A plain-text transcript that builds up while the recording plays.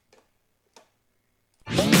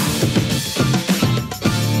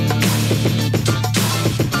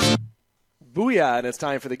Booyah, and it's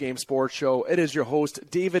time for the Game Sports Show. It is your host,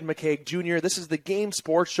 David McCaig Jr. This is the Game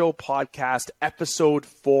Sports Show podcast, episode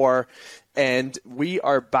 4, and we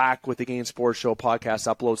are back with the Game Sports Show podcast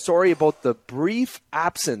upload. Sorry about the brief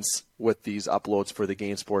absence with these uploads for the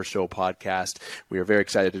Game Sports Show podcast. We are very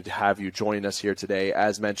excited to have you join us here today.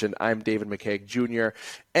 As mentioned, I'm David McCaig Jr.,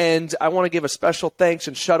 and I want to give a special thanks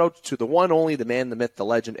and shout out to the one, only, the man, the myth, the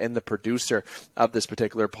legend, and the producer of this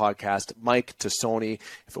particular podcast, Mike Tassoni.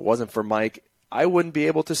 If it wasn't for Mike, I wouldn't be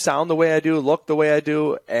able to sound the way I do, look the way I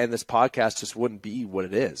do, and this podcast just wouldn't be what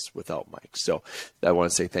it is without Mike. So I want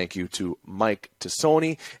to say thank you to Mike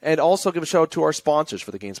Tassoni, and also give a shout out to our sponsors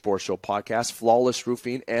for the Game Sports Show podcast, Flawless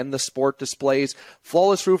Roofing and the Sport Displays.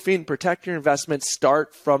 Flawless Roofing, protect your investment,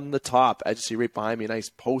 start from the top. As you see right behind me, a nice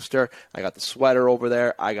poster. I got the sweater over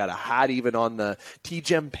there. I got a hat even on the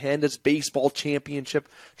TGEM Pandas Baseball Championship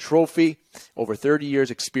trophy. Over 30 years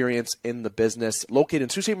experience in the business, located in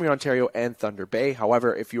Sault Ste. Marie, Ontario and Thunder Bay.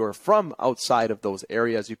 However, if you are from outside of those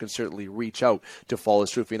areas, you can certainly reach out to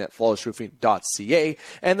Flawless Roofing at flawlessroofing.ca.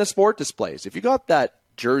 And the Sport Displays. If you got that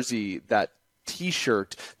jersey, that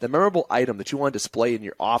T-shirt, the memorable item that you want to display in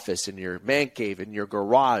your office, in your man cave, in your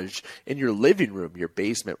garage, in your living room, your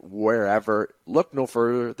basement, wherever, look no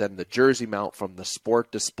further than the jersey mount from the Sport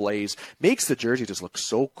Displays. Makes the jersey just look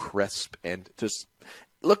so crisp and just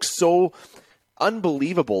looks so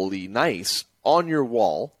unbelievably nice on your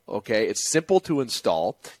wall. Okay, it's simple to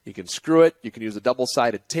install. You can screw it. You can use a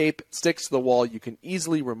double-sided tape. It sticks to the wall. You can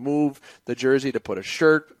easily remove the jersey to put a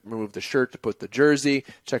shirt, remove the shirt to put the jersey.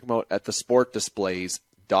 Check them out at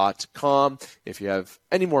thesportdisplays.com. If you have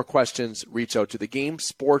any more questions, reach out to the Game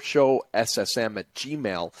Sports Show SSM at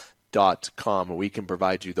gmail.com. We can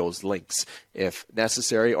provide you those links if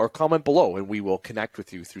necessary, or comment below and we will connect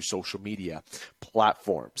with you through social media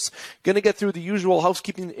platforms. Going to get through the usual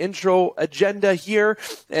housekeeping intro agenda here,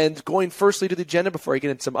 and going firstly to the agenda before I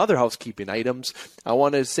get into some other housekeeping items. I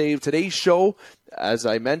want to say today's show, as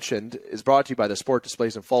I mentioned, is brought to you by the Sport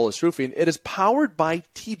Displays and Flawless Roofing. It is powered by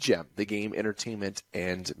TGEM, the Game Entertainment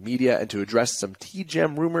and Media. And to address some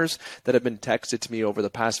TGEM rumors that have been texted to me over the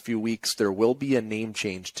past few weeks, there will be a name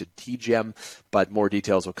change to TGEM, but more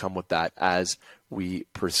details will come with that as we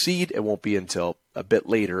proceed. It won't be until a bit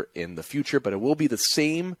later in the future, but it will be the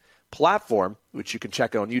same platform, which you can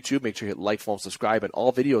check out on YouTube. Make sure you hit like, follow, and subscribe, and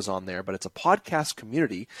all videos on there. But it's a podcast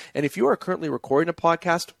community. And if you are currently recording a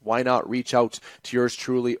podcast, why not reach out to yours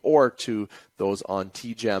truly or to those on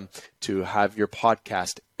TGEM to have your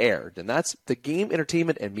podcast aired? And that's the Game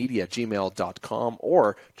Entertainment and Media gmail.com,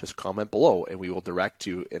 or just comment below and we will direct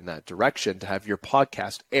you in that direction to have your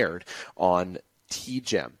podcast aired on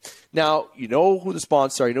TGEM. Now, you know who the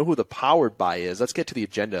sponsor, you know who the powered by is. Let's get to the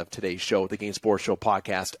agenda of today's show, the Game Sports Show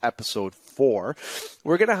podcast, episode 4.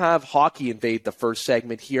 We're going to have hockey invade the first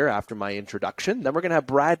segment here after my introduction. Then we're going to have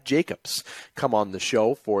Brad Jacobs come on the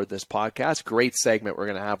show for this podcast. Great segment we're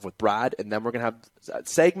going to have with Brad. And then we're going to have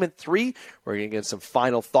segment 3. We're going to get some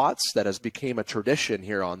final thoughts that has become a tradition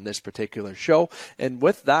here on this particular show. And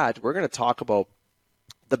with that, we're going to talk about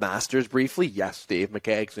the Masters briefly. Yes, Dave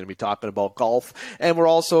McCaig's going to be talking about golf. And we're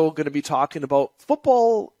also going to be talking about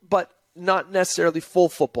football, but not necessarily full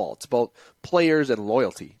football. It's about players and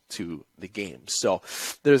loyalty to the game. So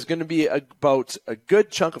there's going to be about a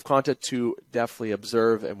good chunk of content to definitely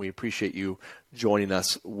observe, and we appreciate you joining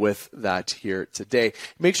us with that here today.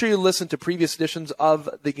 Make sure you listen to previous editions of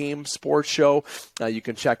the Game Sports Show. You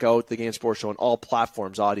can check out the Game Sports Show on all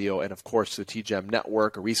platforms, audio, and of course the TGEM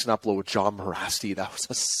Network. A recent upload with John Morasti. That was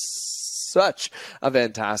such a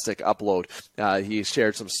fantastic upload. He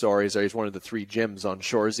shared some stories there. He's one of the 3 gyms on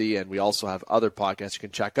Shoresy, and we also have other podcasts you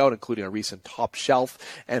can check out, including a recent Top Shelf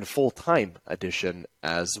and Full-Time edition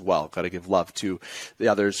as well. Got to give love to the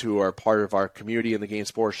others who are part of our community in the Game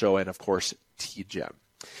Sports Show, and of course TGEM.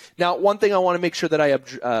 Now, one thing I want to make sure that I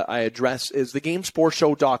address is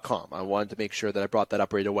thegamesportshow.com. I wanted to make sure that I brought that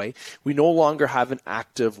up right away. We no longer have an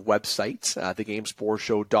active website.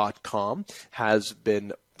 Thegamesportshow.com has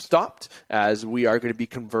been stopped, as we are going to be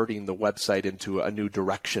converting the website into a new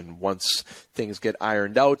direction once things get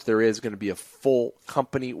ironed out. There is going to be a full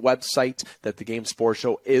company website that the Game Sports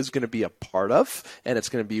Show is going to be a part of, and it's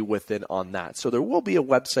going to be within on that. So there will be a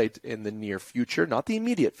website in the near future, not the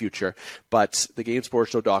immediate future, but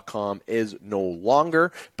thegamesportshow.com is no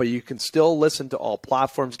longer, but you can still listen to all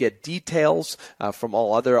platforms, get details from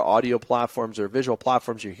all other audio platforms or visual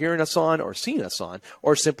platforms you're hearing us on or seeing us on,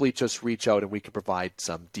 or simply just reach out and we can provide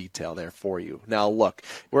some detail there for you. Now, look,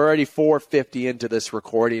 we're already 4:50 into this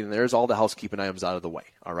recording, and there's all the housekeeping items out of the way.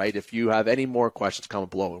 All right. If you have any more questions,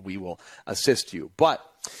 comment below and we will assist you. But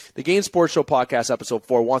the Game Sports Show podcast, episode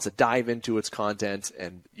 4, wants to dive into its content,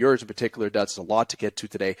 and yours in particular does. There's a lot to get to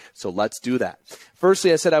today, so let's do that.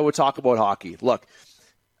 Firstly, I said I would talk about hockey. Look,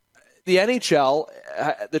 the NHL,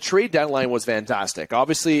 the trade deadline was fantastic.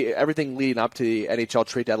 Obviously, everything leading up to the NHL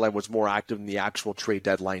trade deadline was more active than the actual trade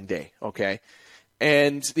deadline day, okay?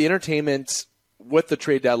 And the entertainment with the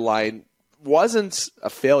trade deadline wasn't a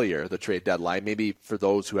failure, the trade deadline. Maybe for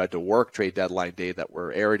those who had to work trade deadline day that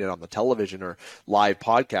were airing it on the television or live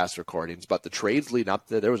podcast recordings. But the trades leading up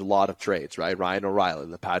there was a lot of trades, right? Ryan O'Reilly,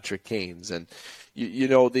 the Patrick Kanes, and you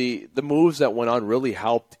know, the moves that went on really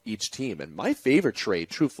helped each team. And my favorite trade,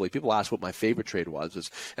 truthfully, people ask what my favorite trade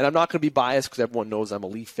was, and I'm not going to be biased because everyone knows I'm a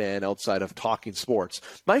Leaf fan outside of talking sports.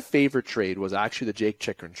 My favorite trade was actually the Jake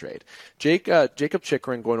Chychrun trade. Jacob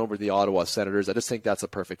Chychrun going over to the Ottawa Senators, I just think that's a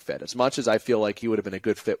perfect fit. As much as I feel like he would have been a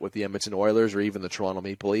good fit with the Edmonton Oilers or even the Toronto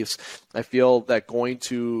Maple Leafs, I feel that going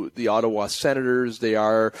to the Ottawa Senators, they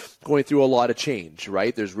are going through a lot of change,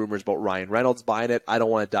 right? There's rumors about Ryan Reynolds buying it. I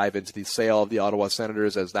don't want to dive into the sale of the Ottawa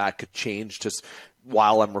Senators, as that could change just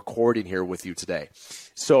while I'm recording here with you today.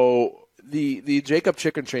 So the Jacob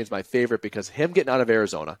Chychrun trade is my favorite because him getting out of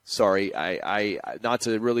Arizona. Sorry, I not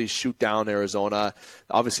to really shoot down Arizona.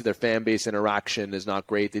 Obviously, their fan base interaction is not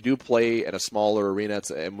great. They do play in a smaller arena,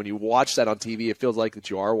 and when you watch that on TV, it feels like that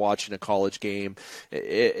you are watching a college game.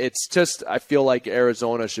 It's just, I feel like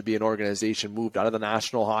Arizona should be an organization moved out of the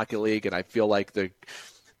National Hockey League, and I feel like the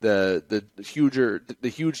huge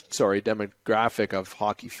demographic of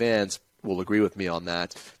hockey fans will agree with me on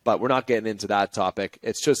that. But we're not getting into that topic.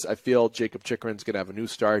 It's just, I feel Jacob Chychrun's going to have a new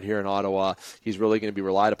start here in Ottawa. He's really going to be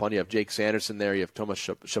relied upon. You have Jake Sanderson there. You have Thomas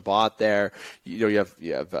Chabot there. You have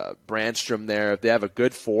Brandstrom there. They have a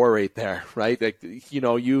good four right there, right? Like,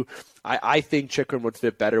 I think Chychrun would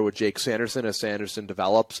fit better with Jake Sanderson as Sanderson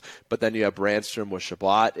develops, but then you have Brandstrom with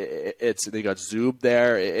Chabot. They got Zub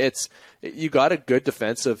there. You got a good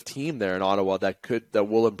defensive team there in Ottawa that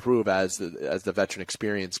will improve as the veteran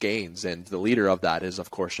experience gains, and the leader of that is, of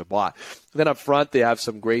course, Chabot. Then up front, they have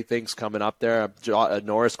some great things coming up there.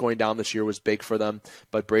 Norris going down this year was big for them,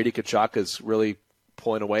 but Brady Tkachuk is really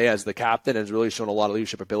pulling away as the captain and has really shown a lot of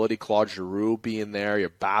leadership ability. Claude Giroux being there, your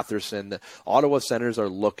Batherson. The Ottawa Senators are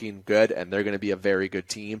looking good, and they're going to be a very good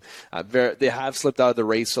team. They have slipped out of the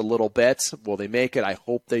race a little bit. Will they make it? I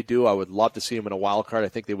hope they do. I would love to see them in a wild card. I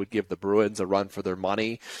think they would give the Bruins a run for their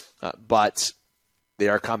money, but they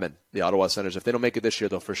are coming. The Ottawa Senators, if they don't make it this year,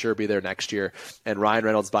 they'll for sure be there next year. And Ryan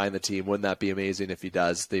Reynolds buying the team, wouldn't that be amazing if he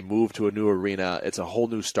does? They move to a new arena. It's a whole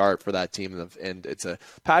new start for that team, and it's a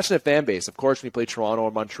passionate fan base. Of course, when you play Toronto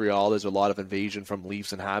or Montreal, there's a lot of invasion from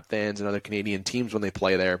Leafs and Habs fans and other Canadian teams when they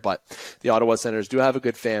play there. But the Ottawa Senators do have a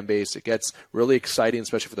good fan base. It gets really exciting,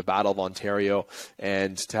 especially for the Battle of Ontario.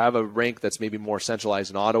 And to have a rink that's maybe more centralized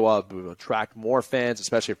in Ottawa will attract more fans,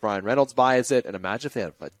 especially if Ryan Reynolds buys it. And imagine if they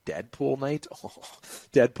had a Deadpool night.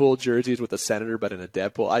 Deadpool jerseys with a Senator, but in a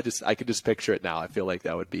Deadpool. I could just picture it now. I feel like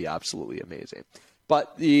that would be absolutely amazing.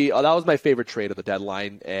 But that was my favorite trade of the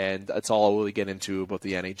deadline, and that's all I'll really get into about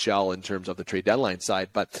the NHL in terms of the trade deadline side.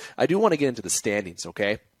 But I do want to get into the standings,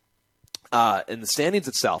 okay? And the standings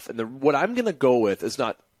itself. And what I'm going to go with is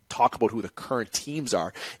not talk about who the current teams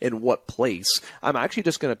are in what place. I'm actually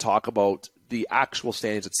just going to talk about the actual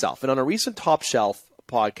standings itself. And on a recent Top Shelf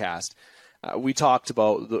podcast, we talked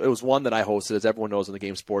about, it was one that I hosted. As everyone knows on the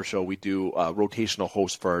Game Sports Show, we do rotational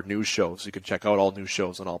hosts for our news shows. You can check out all news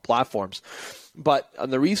shows on all platforms. But on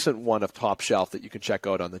the recent one of Top Shelf that you can check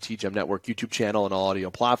out on the TGM Network YouTube channel and all audio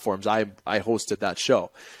platforms, I hosted that show.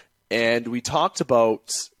 And we talked about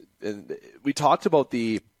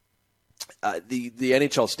the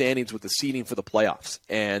NHL standings with the seeding for the playoffs.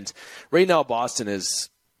 And right now Boston is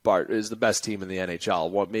the best team in the NHL.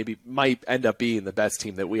 What maybe might end up being the best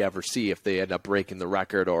team that we ever see if they end up breaking the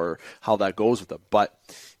record or how that goes with them. But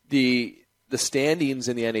the standings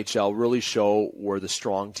in the NHL really show where the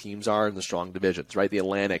strong teams are in the strong divisions, right? The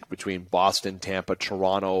Atlantic between Boston, Tampa,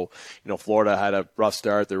 Toronto. Florida had a rough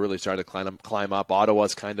start. They're really starting to climb up.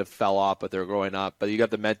 Ottawa's kind of fell off, but they're growing up. But you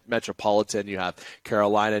got the Metropolitan. You have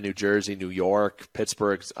Carolina, New Jersey, New York,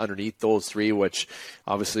 Pittsburgh's underneath those three, which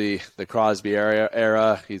obviously the Crosby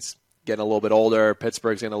era, he's getting a little bit older.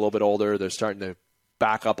 Pittsburgh's getting a little bit older. They're starting to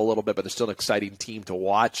back up a little bit, but they're still an exciting team to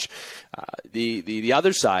watch. The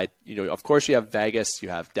other side, of course you have Vegas, you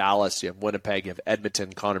have Dallas, you have Winnipeg, you have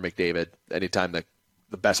Edmonton, Connor McDavid. Anytime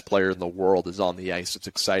the best player in the world is on the ice, it's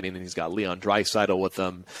exciting, and he's got Leon Draisaitl with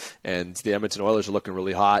them, and the Edmonton Oilers are looking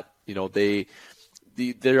really hot.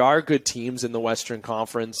 There are good teams in the Western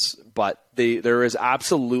Conference, but there is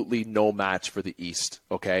absolutely no match for the East,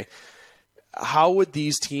 okay? How would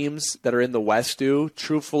these teams that are in the West do?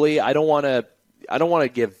 Truthfully, I don't want to I don't want to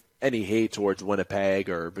give any hate towards Winnipeg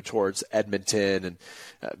or towards Edmonton and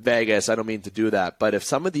Vegas. I don't mean to do that. But if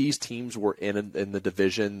some of these teams were in the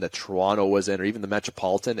division that Toronto was in, or even the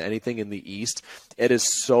Metropolitan, anything in the East, it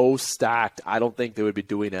is so stacked. I don't think they would be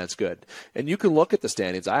doing as good. And you can look at the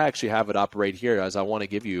standings. I actually have it up right here as I want to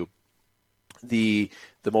give you the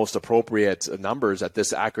most appropriate numbers at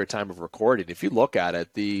this accurate time of recording. If you look at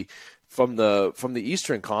it, from the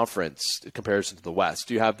Eastern Conference in comparison to the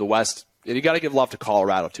West, you have the West. And you got to give love to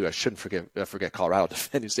Colorado too. I shouldn't forget Colorado,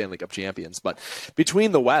 defending Stanley Cup champions. But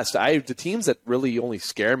between the West, the teams that really only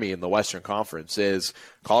scare me in the Western Conference is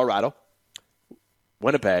Colorado,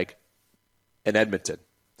 Winnipeg, and Edmonton.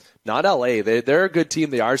 Not LA. They're a good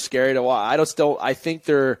team. They are scary to watch. I think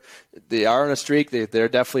they are on a streak. They're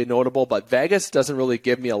definitely notable, but Vegas doesn't really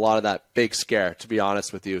give me a lot of that big scare, to be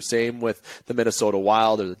honest with you. Same with the Minnesota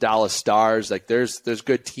Wild or the Dallas Stars. Like there's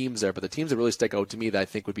good teams there, but the teams that really stick out to me that I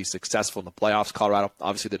think would be successful in the playoffs, Colorado,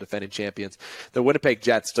 obviously the defending champions. The Winnipeg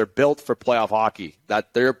Jets, they're built for playoff hockey.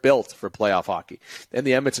 They're built for playoff hockey. And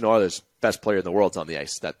the Edmonton Oilers, best player in the world's on the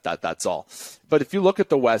ice. That's all. But if you look at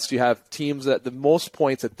the West, you have teams that the most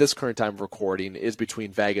points at this current time of recording is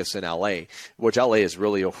between Vegas and LA, which LA has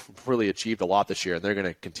really achieved a lot this year, and they're going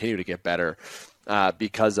to continue to get better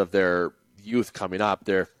because of their youth coming up.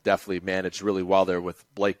 They're definitely managed really well there with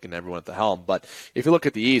Blake and everyone at the helm. But if you look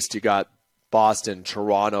at the East, you got Boston,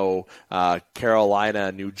 Toronto,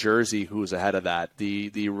 Carolina, New Jersey, who's ahead of that.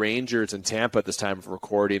 The Rangers and Tampa at this time of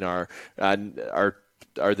recording are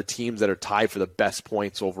the teams that are tied for the best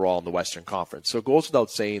points overall in the Western Conference. So it goes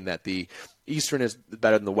without saying that the Eastern is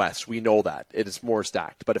better than the West. We know that. It is more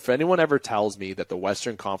stacked. But if anyone ever tells me that the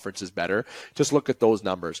Western Conference is better, just look at those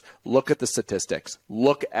numbers. Look at the statistics.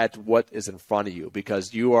 Look at what is in front of you,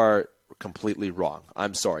 because you are completely wrong.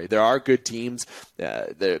 I'm sorry. There are good teams.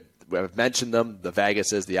 I've mentioned them, the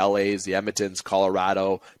Vegases, the LAs, the Edmontons,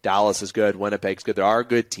 Colorado, Dallas is good, Winnipeg's good. There are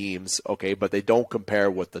good teams, okay, but they don't compare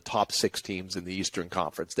with the top 6 teams in the Eastern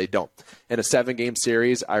Conference. They don't. In a 7-game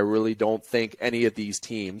series, I really don't think any of these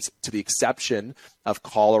teams, to the exception of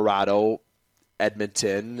Colorado,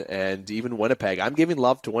 Edmonton, and even Winnipeg. I'm giving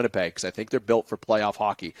love to Winnipeg because I think they're built for playoff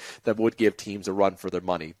hockey that would give teams a run for their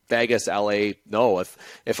money. Vegas, LA, no.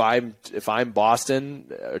 If I'm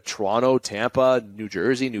Boston, Toronto, Tampa, New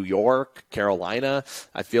Jersey, New York, Carolina,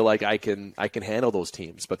 I feel like I can handle those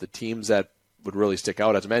teams. But the teams that would really stick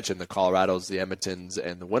out, as I mentioned, the Colorados, the Edmontons,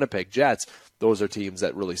 and the Winnipeg Jets, those are teams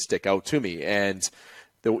that really stick out to me. And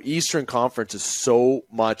the Eastern Conference is so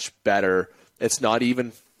much better. It's not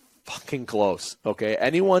even fucking close, okay?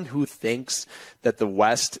 Anyone who thinks that the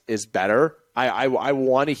West is better, I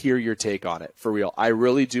want to hear your take on it, for real. I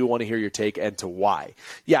really do want to hear your take and to why.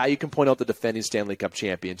 Yeah, you can point out the defending Stanley Cup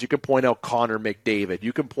champions. You can point out Connor McDavid.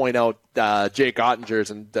 You can point out Jake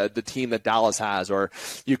Ottinger's and the team that Dallas has. Or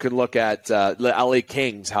you can look at the LA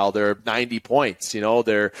Kings, how they're 90 points. You know,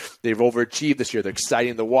 they've overachieved this year. They're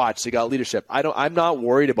exciting to watch. They got leadership. I'm not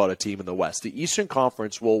worried about a team in the West. The Eastern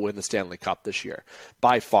Conference will win the Stanley Cup this year,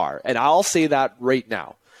 by far. And I'll say that right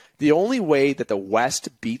now. The only way that the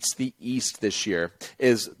West beats the East this year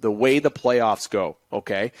is the way the playoffs go,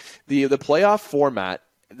 okay? The playoff format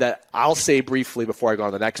that I'll say briefly before I go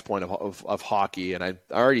on to the next point of hockey, and I'm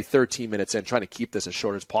already 13 minutes in, trying to keep this as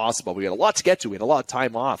short as possible. We got a lot to get to. We had a lot of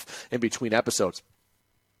time off in between episodes.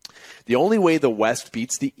 The only way the West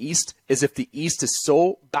beats the East is if the East is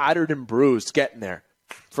so battered and bruised getting there.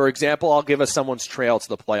 For example, I'll give us someone's trail to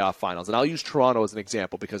the playoff finals, and I'll use Toronto as an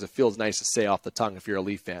example because it feels nice to say off the tongue if you're a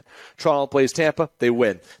Leaf fan. Toronto plays Tampa, they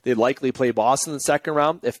win. They likely play Boston in the second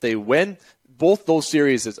round. If they win, both those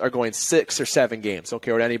series are going 6 or 7 games. Don't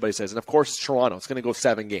care what anybody says. And, of course, it's Toronto. It's going to go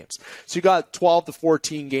 7 games. So you got 12 to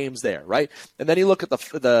 14 games there, right? And then you look at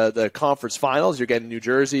the conference finals. You're getting New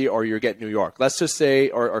Jersey or you're getting New York. Let's just say,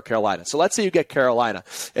 or Carolina. So let's say you get Carolina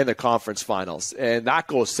in the conference finals, and that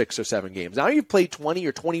goes 6 or 7 games. Now you've played 20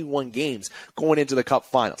 or 21 games going into the Cup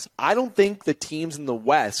finals. I don't think the teams in the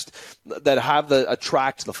West that have a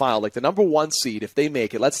track to the final, like the number 1 seed, if they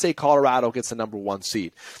make it, let's say Colorado gets the number 1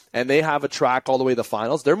 seed, and they have a track all the way to the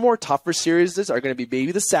finals, their more tougher series are going to be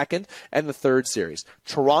maybe the second and the third series.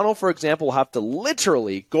 Toronto, for example, will have to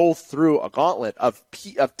literally go through a gauntlet of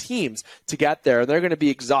teams to get there, and they're going to be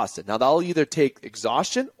exhausted. Now, that'll either take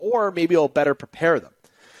exhaustion or maybe it'll better prepare them.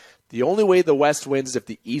 The only way the West wins is if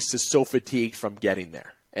the East is so fatigued from getting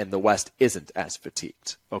there, and the West isn't as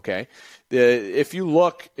fatigued. Okay, if you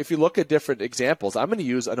look at different examples, I'm going to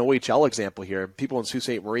use an OHL example here. People in Sault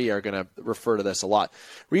Ste. Marie are going to refer to this a lot.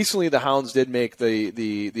 Recently, the Hounds did make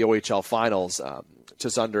the OHL finals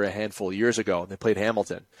just under a handful of years ago, and they played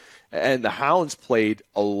Hamilton. And the Hounds played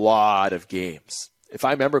a lot of games. if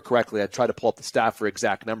I remember correctly, I tried to pull up the stat for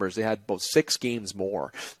exact numbers. They had about 6 games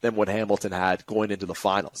more than what Hamilton had going into the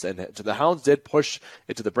finals. And the Hounds did push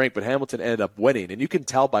it to the brink, but Hamilton ended up winning. And you can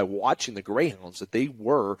tell by watching the Greyhounds that they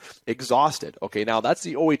were exhausted. Okay, now that's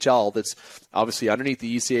the OHL that's obviously underneath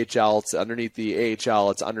the ECHL, it's underneath the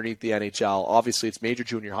AHL, it's underneath the NHL. Obviously, it's major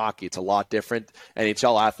junior hockey. It's a lot different.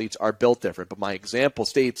 NHL athletes are built different. But my example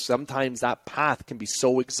states sometimes that path can be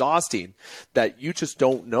so exhausting that you just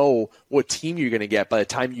don't know what team you're going to get by the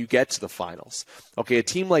time you get to the finals. Okay, a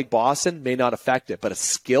team like Boston may not affect it, but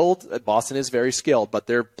Boston is very skilled, but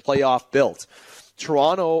they're playoff built.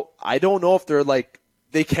 Toronto, I don't know if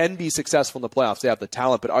they can be successful in the playoffs. They have the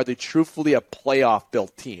talent, but are they truthfully a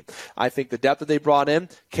playoff-built team? I think the depth that they brought in,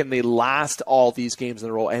 can they last all these games in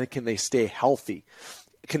a row, and can they stay healthy?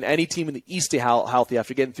 Can any team in the East stay healthy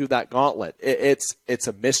after getting through that gauntlet? It's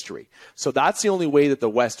a mystery. So that's the only way that the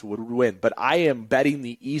West would win. But I am betting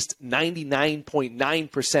the East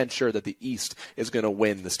 99.9% sure that the East is going to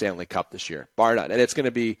win the Stanley Cup this year, bar none. And it's going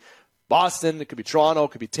to be Boston, it could be Toronto,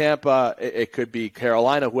 it could be Tampa, it could be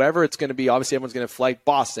Carolina, whoever it's going to be. Obviously, everyone's going to flag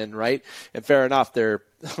Boston, right? And fair enough,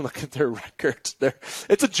 look at their records.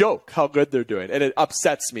 It's a joke how good they're doing, and it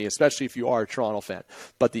upsets me, especially if you are a Toronto fan.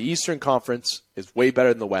 But the Eastern Conference is way better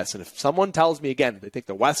than the West, and if someone tells me again they think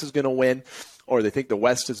the West is going to win or they think the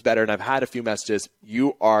West is better, and I've had a few messages,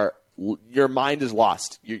 your mind is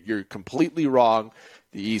lost. You're completely wrong.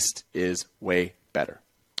 The East is way better.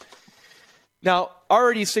 Now,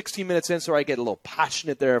 already 16 minutes in, so I get a little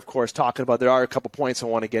passionate there, of course, talking about there are a couple points I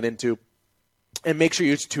want to get into. And make sure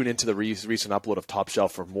you tune into the recent upload of Top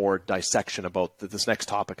Shelf for more dissection about this next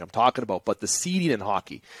topic I'm talking about, but the seeding in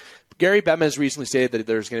hockey. Gary Bettman has recently stated that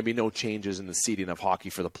there's going to be no changes in the seeding of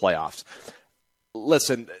hockey for the playoffs.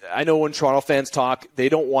 Listen, I know when Toronto fans talk, they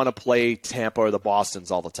don't want to play Tampa or the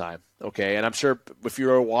Bostons all the time. Okay, and I'm sure if you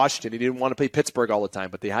were Washington, you didn't want to play Pittsburgh all the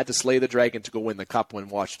time, but they had to slay the dragon to go win the cup when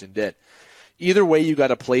Washington did. Either way, you got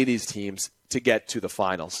to play these teams to get to the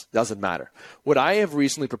finals. Doesn't matter. What I have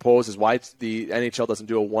recently proposed is why the NHL doesn't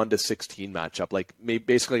do a 1-16 matchup, like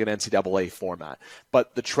basically an NCAA format.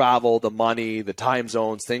 But the travel, the money, the time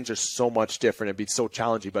zones, things are so much different. It'd be so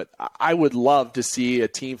challenging. But I would love to see a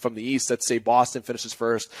team from the East, let's say Boston finishes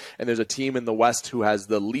first, and there's a team in the West who has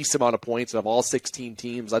the least amount of points of all 16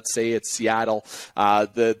 teams. Let's say it's Seattle.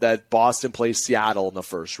 That Boston plays Seattle in the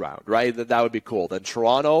first round, right? That would be cool. Then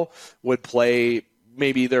Toronto would play.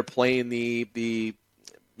 Maybe they're playing the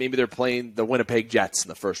Winnipeg Jets in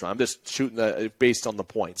the first round. I'm just shooting based on the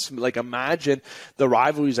points. Like, imagine the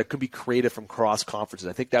rivalries that could be created from cross conferences.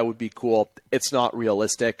 I think that would be cool. It's not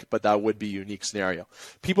realistic, but that would be a unique scenario.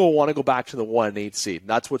 People want to go back to the 1-8 seed. And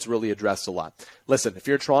that's what's really addressed a lot. Listen, if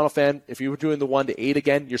you're a Toronto fan, if you were doing the 1-8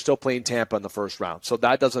 again, you're still playing Tampa in the first round. So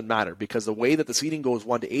that doesn't matter, because the way that the seeding goes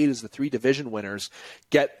 1-8 is the 3 division winners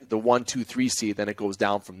get the 1, 2, 3 seed, then it goes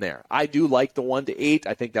down from there. I do like the 1-8.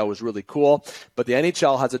 I think that was really cool. But the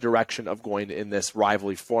NHL has a direction of going in this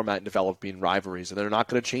rivalry format and developing rivalries, and they're not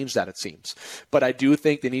going to change that, it seems. But I do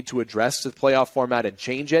think they need to address the playoff format and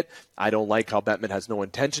change it. I don't like how Bettman has no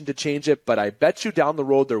intention to change it, but I bet you down the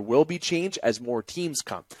road there will be change as more teams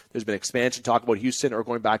come. There's been expansion talk about Houston or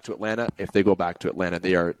going back to Atlanta. If they go back to Atlanta,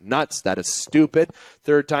 they are nuts. That is stupid.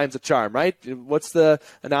 Third time's a charm, right? What's the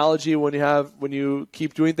analogy when you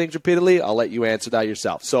keep doing things repeatedly? I'll let you answer that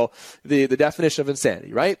yourself. So the definition of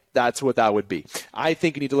insanity, right? That's what that would be. I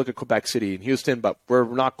think you need to look at Quebec City and Houston, but we're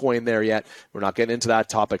not going there yet. We're not getting into that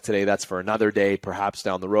topic today. That's for another day, perhaps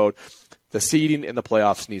down the road. The seeding in the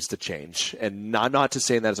playoffs needs to change. And I'm not just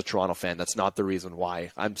saying that as a Toronto fan. That's not the reason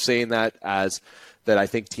why. I'm saying that as that I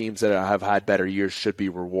think teams that have had better years should be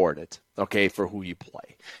rewarded, okay, for who you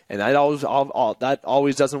play. And that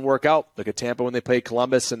always doesn't work out. Look at Tampa when they played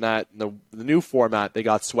Columbus, and that the new format, they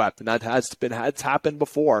got swept. And that has happened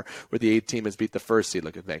before, where the 8th team has beat the first seed.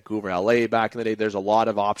 Look at Vancouver, LA back in the day. There's a lot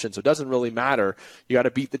of options. So it doesn't really matter. You got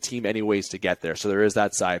to beat the team anyways to get there. So there is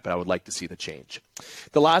that side, but I would like to see the change.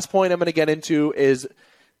 The last point I'm going to get into is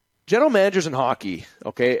general managers in hockey,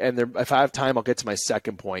 okay, and if I have time, I'll get to my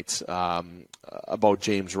second point about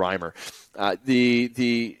James Reimer.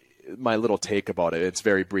 My little take about it, it's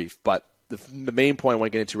very brief, but the main point I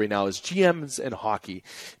want to get into right now is GMs in hockey.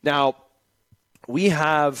 Now, they've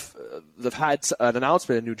had an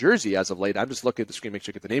announcement in New Jersey as of late. I'm just looking at the screen, make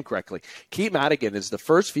sure I get the name correctly. Kate Madigan is the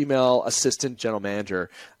first female assistant general manager,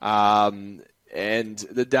 and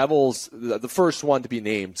the Devils, the first one to be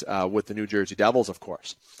named with the New Jersey Devils, of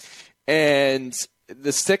course. And the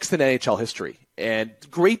 6th in NHL history. And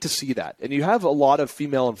great to see that. And you have a lot of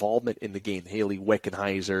female involvement in the game. Haley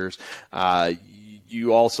Wickenheisers,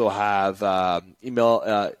 You also have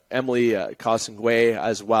Emily Kosingwe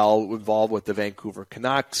as well, involved with the Vancouver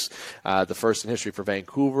Canucks, the first in history for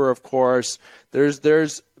Vancouver, of course. There's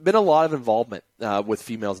been a lot of involvement with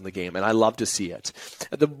females in the game, and I love to see it.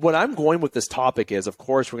 What I'm going with this topic is, of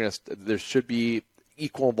course, there should be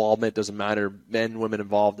equal involvement. Doesn't matter, men, women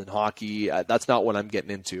involved in hockey. That's not what I'm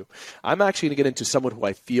getting into. I'm actually going to get into someone who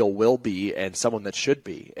I feel will be and someone that should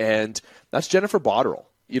be, and that's Jennifer Botterill.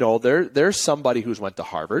 You know, there's somebody who's went to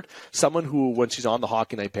Harvard, someone who, when she's on the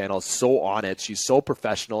Hockey Night panel, is so on it. She's so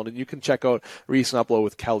professional. And you can check out a recent upload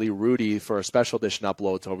with Kelly Rudy for a special edition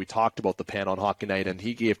upload where we talked about the panel on Hockey Night, and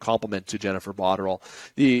he gave compliment to Jennifer Botterill.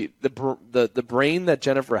 The brain that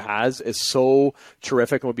Jennifer has is so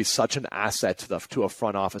terrific and would be such an asset to a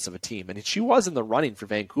front office of a team. And she was in the running for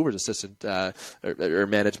Vancouver's assistant or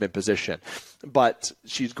management position. But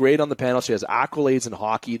she's great on the panel. She has accolades in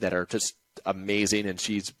hockey that are just amazing, and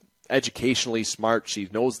she's educationally smart. She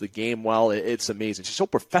knows the game well. It's amazing. She's so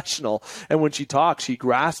professional, and when she talks, she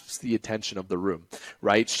grasps the attention of the room,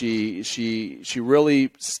 right? She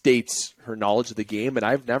really states her knowledge of the game, and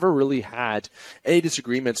I've never really had any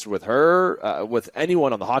disagreements with her, with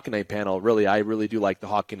anyone on the Hockey Night panel. Really, I really do like the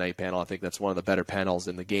Hockey Night panel. I think that's one of the better panels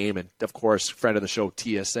in the game, and of course, friend of the show,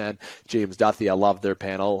 TSN, James Duthie. I love their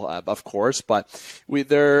panel, of course, but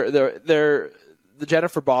they're the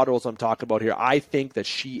Jennifer Botterills I'm talking about here, I think that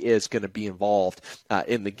she is going to be involved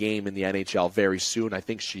in the game in the NHL very soon. I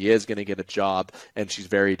think she is going to get a job, and she's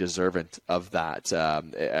very deserving of that.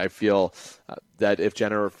 I feel that if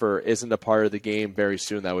Jennifer isn't a part of the game very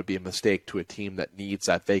soon, that would be a mistake to a team that needs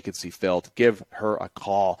that vacancy filled. Give her a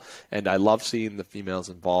call. And I love seeing the females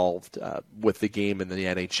involved with the game in the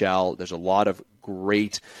NHL. There's a lot of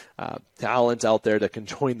great talent out there that can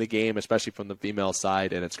join the game, especially from the female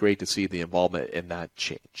side, and it's great to see the involvement in that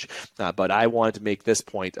change. But I wanted to make this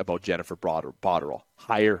point about Jennifer Botterill.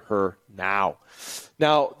 Hire her now.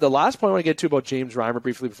 Now, the last point I want to get to about James Reimer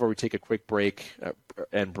briefly before we take a quick break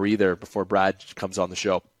and breather before Brad comes on the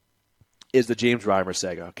show is the James Reimer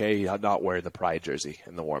saga, okay? Not wearing the Pride jersey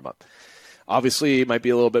in the warm-up. Obviously, it might be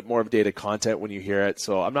a little bit more of dated content when you hear it,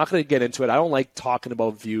 so I'm not going to get into it. I don't like talking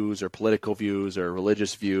about views or political views or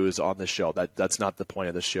religious views on the show. That's not the point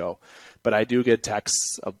of the show. But I do get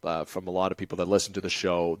texts from a lot of people that listen to the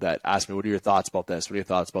show that ask me, what are your thoughts about this? What are your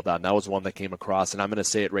thoughts about that? And that was one that came across, and I'm going to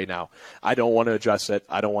say it right now. I don't want to address it.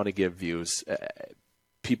 I don't want to give views.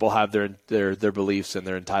 People have their beliefs and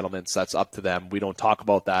their entitlements. That's up to them. We don't talk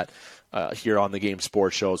about that here on the Game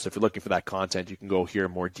Sports Show. So if you're looking for that content, you can go hear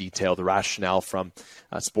more detail, the rationale from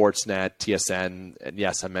Sportsnet, TSN, and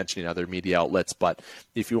yes, I'm mentioning other media outlets. But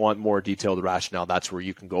if you want more detailed rationale, that's where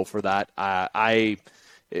you can go for that.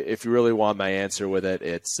 If you really want my answer with it,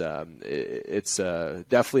 it's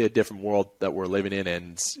definitely a different world that we're living in,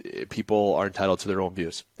 and people are entitled to their own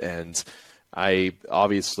views. And I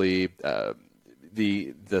obviously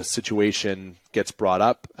the situation gets brought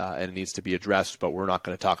up and it needs to be addressed, but we're not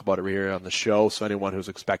going to talk about it here on the show. So anyone who's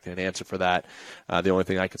expecting an answer for that, the only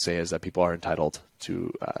thing I can say is that people are entitled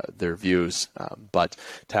to their views. But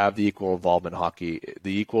to have the equal involvement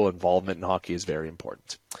in hockey is very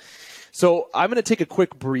important. So I'm going to take a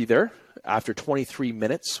quick breather after 23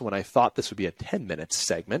 minutes when I thought this would be a 10-minute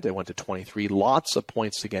segment. I went to 23. Lots of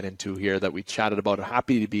points to get into here that we chatted about. I'm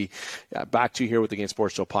happy to be back to you here with the Game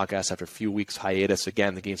Sports Show podcast after a few weeks hiatus.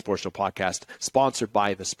 Again, the Game Sports Show podcast sponsored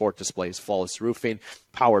by the Sport Displays Flawless Roofing,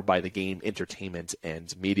 powered by the Game Entertainment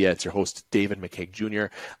and Media. It's your host, David McKeag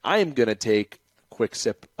Jr. I am going to take a quick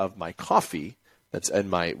sip of my coffee. That's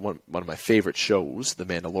in one of my favorite shows, The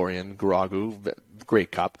Mandalorian, Grogu,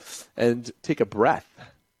 great cup, and take a breath.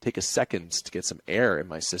 Take a second to get some air in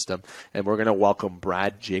my system, and we're going to welcome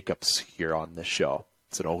Brad Jacobs here on this show.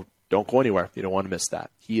 So don't go anywhere. You don't want to miss that.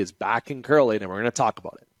 He is back in curling, and we're going to talk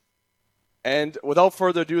about it. And without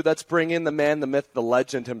further ado, let's bring in the man, the myth, the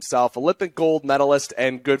legend himself, Olympic gold medalist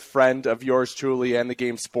and good friend of yours truly and the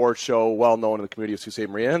Game Sports Show, well known in the community of Sault Ste.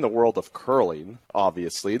 Marie and in the world of curling,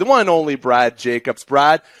 obviously. The one and only Brad Jacobs.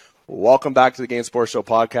 Brad, welcome back to the Game Sports Show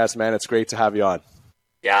podcast, man. It's great to have you on.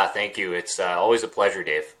 Yeah, thank you. It's always a pleasure,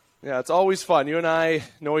 Dave. Yeah, it's always fun. You and I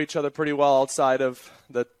know each other pretty well outside of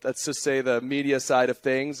let's just say the media side of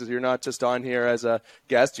things. You're not just on here as a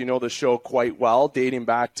guest. You know the show quite well, dating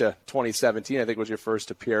back to 2017, I think was your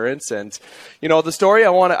first appearance. And, you know, the story I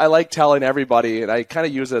like telling everybody, and I kind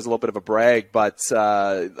of use it as a little bit of a brag, but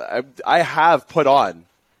I have put on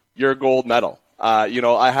your gold medal.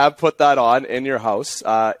 I have put that on in your house,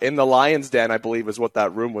 in the Lion's Den, I believe is what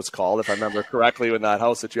that room was called, if I remember correctly, in that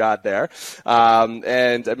house that you had there. And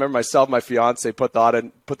I remember myself, my fiance put that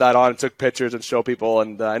on and took pictures and show people.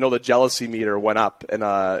 And I know the jealousy meter went up in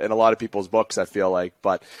a lot of people's books, I feel like.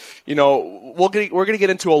 But, we're going to get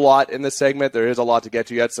into a lot in this segment. There is a lot to get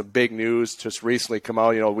to. You had some big news just recently come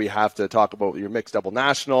out. We have to talk about your mixed double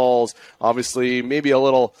nationals. Obviously, maybe a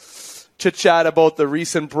little chit-chat about the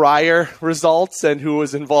recent Brier results and who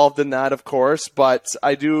was involved in that, of course. But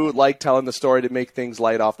I do like telling the story to make things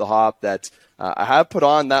light off the hop that I have put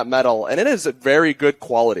on that medal, and it is a very good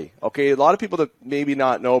quality. Okay, a lot of people that maybe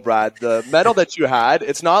not know, Brad, the medal that you had,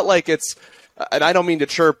 it's not like it's and I don't mean to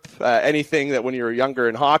chirp anything that when you were younger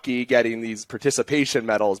in hockey getting these participation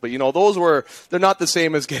medals, but they're not the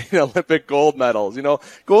same as getting Olympic gold medals.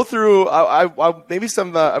 Go through maybe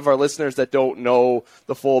some of our listeners that don't know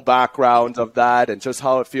the full background of that and just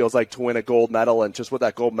how it feels like to win a gold medal and just what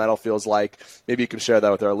that gold medal feels like. Maybe you can share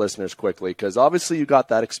that with our listeners quickly, because obviously you got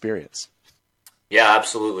that experience. Yeah,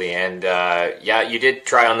 absolutely. And you did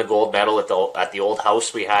try on the gold medal at the old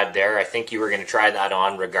house we had there. I think you were going to try that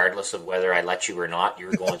on regardless of whether I let you or not. You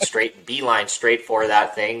were going beeline straight for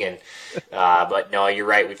that thing. And but no, you're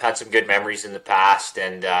right. We've had some good memories in the past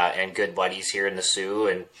and good buddies here in the Soo.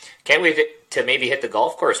 And can't wait to maybe hit the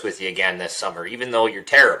golf course with you again this summer, even though you're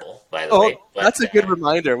terrible, by the way. But, that's a good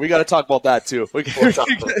reminder. We got to talk about that too. We'll talk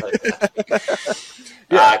about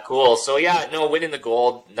that. Cool. So winning the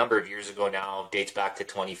gold a number of years ago now, dates back to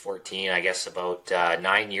 2014, I guess about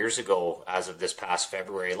 9 years ago as of this past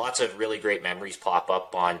February. Lots of really great memories pop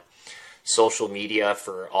up on social media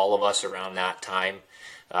for all of us around that time,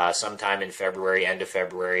 sometime in February, end of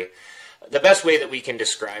February. The best way that we can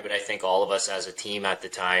describe it, I think all of us as a team at the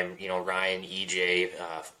time, Ryan, EJ,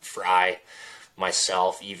 Fry,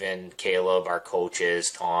 myself, even Caleb, our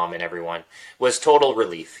coaches, Tom, and everyone, was total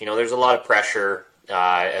relief. There's a lot of pressure.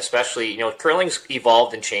 Especially, curling's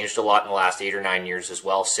evolved and changed a lot in the last 8 or 9 years as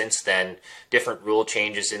well. Since then, different rule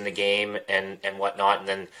changes in the game and whatnot. And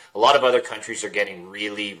then a lot of other countries are getting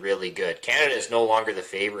really, really good. Canada is no longer the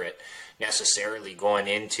favorite necessarily going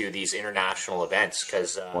into these international events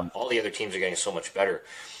because all the other teams are getting so much better.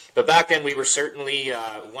 But back then, we were certainly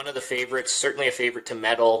one of the favorites, certainly a favorite to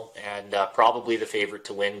medal and probably the favorite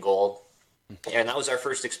to win gold. And that was our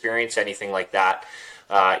first experience, anything like that.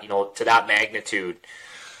 To that magnitude.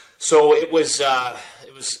 So it was,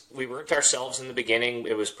 we weren't ourselves in the beginning.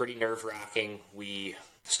 It was pretty nerve-wracking. We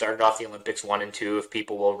started off the Olympics 1 and 2, if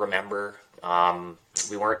people will remember.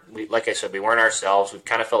 Like I said, we weren't ourselves. We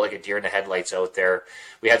kind of felt like a deer in the headlights out there.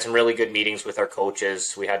 We had some really good meetings with our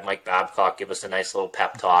coaches. We had Mike Babcock give us a nice little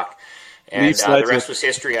pep talk. And the rest was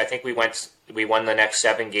history. I think we won the next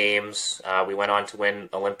 7 games. We went on to win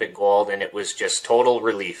Olympic gold, and it was just total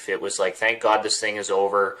relief. It was like, thank God this thing is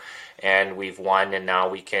over, and we've won, and now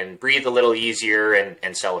we can breathe a little easier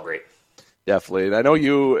and celebrate. Definitely. And I know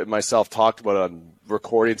you and myself talked about it on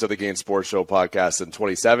recordings of the Game Sports Show podcast in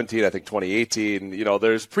 2017, I think 2018.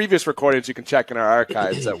 There's previous recordings you can check in our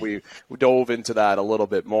archives that we dove into that a little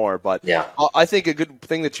bit more. But yeah, I think a good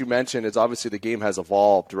thing that you mentioned is obviously the game has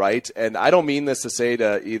evolved, right? And I don't mean this to say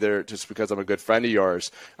to either just because I'm a good friend of yours,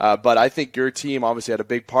 but I think your team obviously had a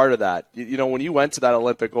big part of that. When you went to that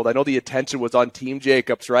Olympic gold, I know the attention was on Team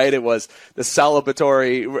Jacobs, right? It was the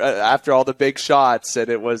celebratory after all the big shots, and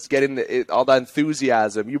it was getting all that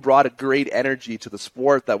enthusiasm. You brought a great energy to the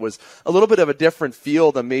sport that was a little bit of a different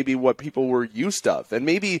feel than maybe what people were used of. And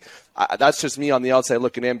maybe that's just me on the outside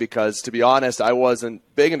looking in, because to be honest, I wasn't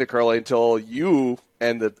big into curling until you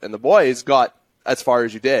and the boys got as far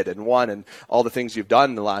as you did and won, and all the things you've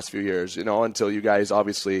done in the last few years, until you guys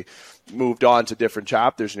obviously moved on to different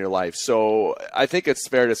chapters in your life. So I think it's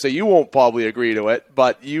fair to say you won't probably agree to it,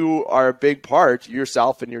 but you are a big part,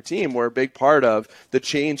 yourself and your team were a big part of the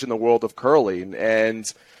change in the world of curling.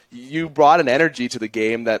 And you brought an energy to the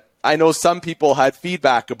game that I know some people had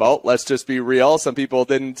feedback about. Let's just be real. Some people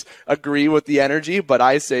didn't agree with the energy, but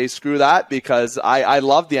I say screw that, because I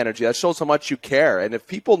love the energy. That shows how much you care. And if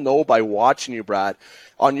people know by watching you, Brad,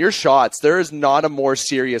 on your shots, there is not a more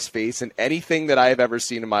serious face in anything that I have ever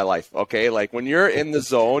seen in my life. Okay, like when you're in the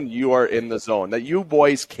zone, you are in the zone. That you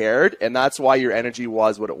boys cared, and that's why your energy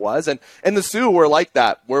was what it was. And the Soo were like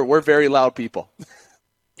that. We're very loud people.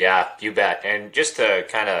 Yeah, you bet. And just to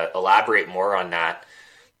kind of elaborate more on that,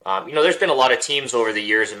 there's been a lot of teams over the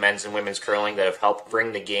years in men's and women's curling that have helped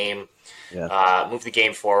bring the game, move the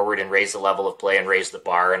game forward and raise the level of play and raise the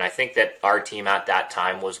bar. And I think that our team at that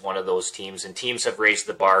time was one of those teams, and teams have raised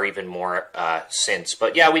the bar even more since.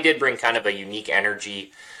 But yeah, we did bring kind of a unique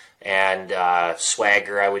energy and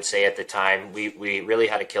swagger, I would say at the time. We really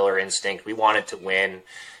had a killer instinct. We wanted to win.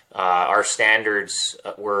 Our standards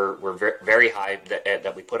were very high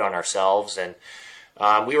that we put on ourselves, and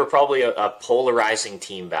we were probably a polarizing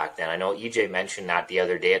team back then. I know EJ mentioned that the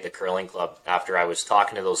other day at the curling club after I was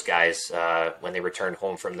talking to those guys when they returned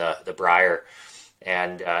home from the Brier.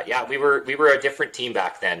 And we were a different team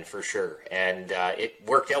back then for sure, and it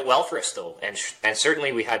worked out well for us though. And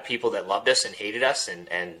certainly we had people that loved us and hated us,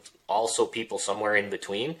 and also people somewhere in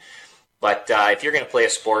between. But if you're going to play a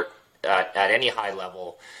sport at any high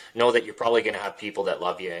level, know that you're probably going to have people that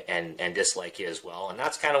love you and dislike you as well. And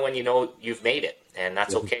that's kind of when you know you've made it, and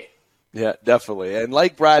that's okay. Yeah, definitely. And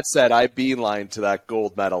like Brad said, I beelined to that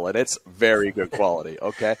gold medal, and it's very good quality,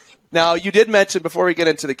 okay? Now, you did mention, before we get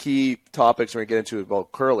into the key topics we're going to get into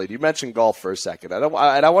about curling, you mentioned golf for a second.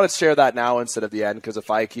 I want to share that now instead of the end, because if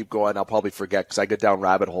I keep going, I'll probably forget, because I get down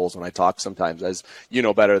rabbit holes when I talk sometimes, as you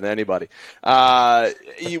know better than anybody.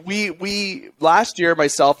 We last year,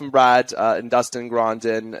 myself and Brad and Dustin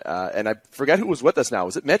Grondin, and I forget who was with us now.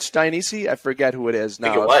 Was it Mitch Dionysi? I forget who it is now.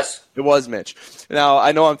 I think it was. It was Mitch. Now,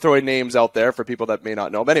 I know I'm throwing names out there for people that may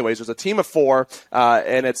not know. But anyways, there's a team of 4,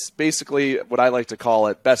 and it's basically what I like to call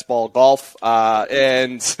it best ball golf.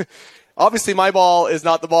 And obviously my ball is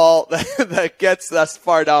not the ball that gets thus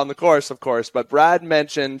far down the course, of course. But Brad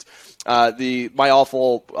mentioned my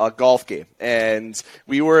awful golf game. And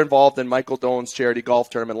we were involved in Michael Doan's charity golf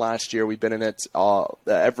tournament last year. We've been in it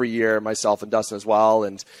every year, myself and Dustin as well.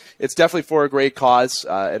 And it's definitely for a great cause.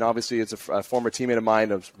 And obviously it's a former teammate of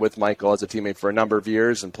mine with Michael as a teammate for a number of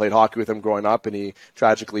years, and played hockey with him growing up. And he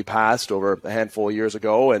tragically passed over a handful of years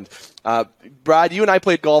ago. And Brad, you and I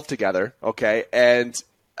played golf together, okay? And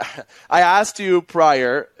I asked you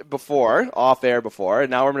off air before, and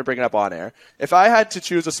now we're going to bring it up on air. If I had to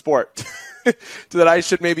choose a sport that I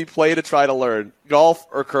should maybe play to try to learn, golf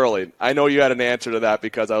or curling, I know you had an answer to that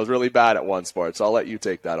because I was really bad at one sport, so I'll let you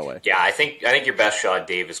take that away. Yeah, I think your best shot,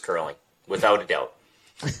 Dave, is curling, without a doubt.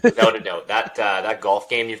 Without a doubt. That golf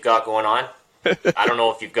game you've got going on, I don't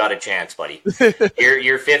know if you've got a chance, buddy.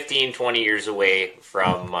 You're 15, 20 years away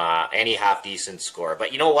from any half-decent score.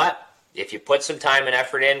 But you know what? If you put some time and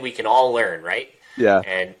effort in, we can all learn, right? Yeah.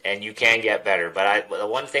 And you can get better. But the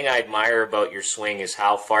one thing I admire about your swing is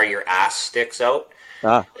how far your ass sticks out.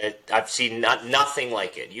 I've seen nothing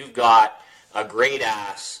like it. You've got a great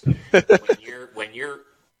ass when you're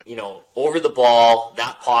over the ball.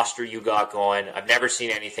 That posture you got going, I've never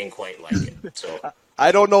seen anything quite like it. So.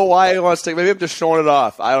 I don't know why I want to take. Maybe I'm just showing it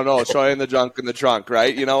off. I don't know. Showing the junk in the trunk,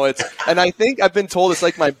 right? And I think I've been told it's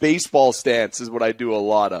like my baseball stance is what I do a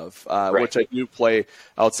lot of, right. Which I do play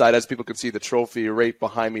outside. As people can see, the trophy right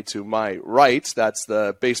behind me to my right. That's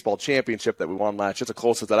the baseball championship that we won last year. It's the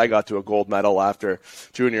closest that I got to a gold medal after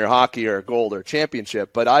junior hockey or gold or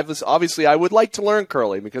championship. But obviously I would like to learn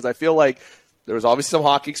curling because I feel like there was obviously some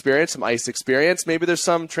hockey experience, some ice experience. Maybe there's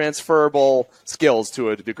some transferable skills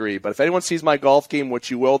to a degree. But if anyone sees my golf game,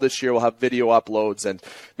 which you will this year, we'll have video uploads. And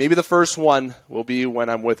maybe the first one will be when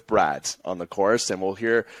I'm with Brad on the course. And we'll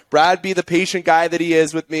hear Brad be the patient guy that he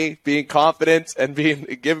is with me, being confident and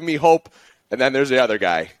giving me hope. And then there's the other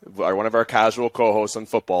guy, one of our casual co-hosts on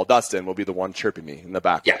football, Dustin, will be the one chirping me in the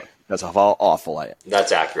background. Yeah. That's how awful I am.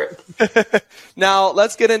 That's accurate. Now,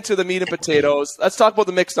 let's get into the meat and potatoes. Let's talk about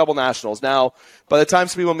the mixed double nationals. Now, by the time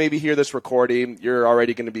some people maybe hear this recording, you're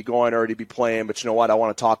already going to be going, already be playing. But you know what? I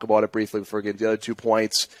want to talk about it briefly before we get to the other 2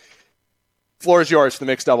 points. Floor is yours for the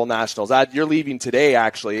mixed double nationals. You're leaving today,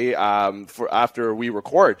 actually, after we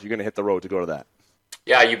record. You're going to hit the road to go to that.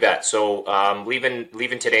 Yeah, you bet. So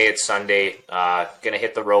leaving today, it's Sunday. Going to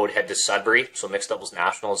hit the road, head to Sudbury. So Mixed Doubles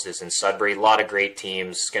Nationals is in Sudbury. A lot of great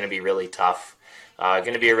teams. It's going to be really tough.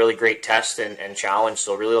 Going to be a really great test and challenge.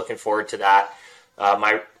 So really looking forward to that.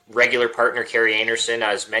 My regular partner, Carrie Anderson,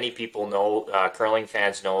 as many people know, curling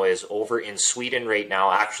fans know, is over in Sweden right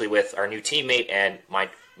now, actually with our new teammate and my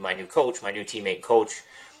new coach, my new teammate coach,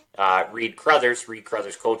 Reed Crothers. Reed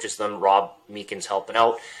Crothers coaches them. Rob Meekin's helping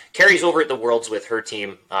out. Carrie's over at the Worlds with her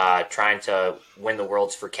team, trying to win the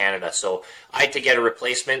Worlds for Canada. So I had to get a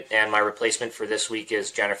replacement, and my replacement for this week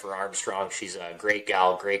is Jennifer Armstrong. She's a great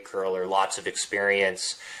gal, great curler, lots of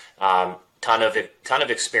experience, ton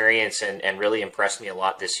of experience, and really impressed me a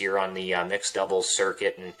lot this year on the mixed doubles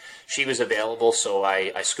circuit. And she was available, so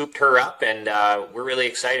I scooped her up, and we're really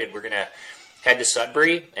excited. We're gonna head to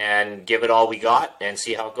Sudbury and give it all we got and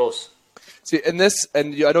see how it goes. See, I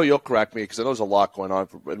know you'll correct me because I know there's a lot going on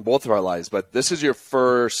in both of our lives, but this is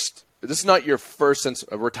not your first since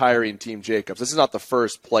retiring Team Jacobs. This is not the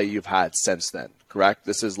first play you've had since then, correct?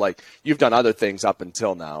 This is like, you've done other things up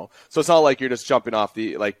until now. So it's not like you're just jumping off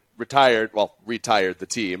retired the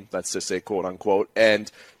team, let's just say, quote unquote,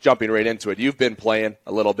 and jumping right into it. You've been playing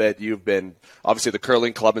a little bit. You've been obviously the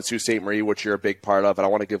curling club in Sault Ste. Marie, which you're a big part of, and I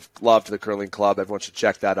want to give love to the curling club. Everyone should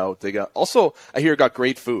check that out. They got also, I hear, got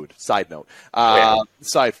great food. Side note,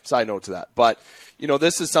 side note to that, but.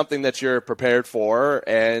 This is something that you're prepared for,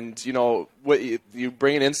 and, you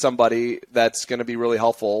bringing in somebody that's going to be really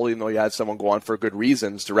helpful. You had someone go on for good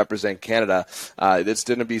reasons to represent Canada. It's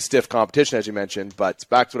going to be stiff competition, as you mentioned, but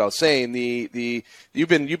back to what I was saying, you've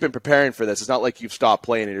been preparing for this. It's not like you've stopped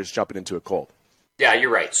playing and you're just jumping into it cold. Yeah,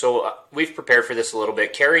 you're right. So we've prepared for this a little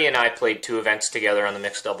bit. Kerry and I played 2 events together on the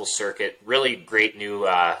mixed doubles circuit. Really great new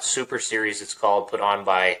Super Series, it's called, put on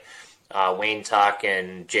by Wayne Tuck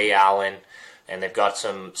and Jay Allen. And they've got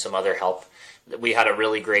some other help. We had a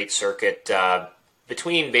really great circuit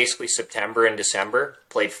between basically September and December.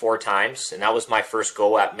 Played 4 times, and that was my first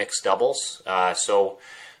go at mixed doubles. So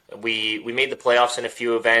we made the playoffs in a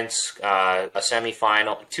few events, a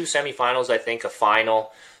semifinal, 2 semifinals, I think, a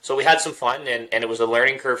final. So we had some fun, and it was a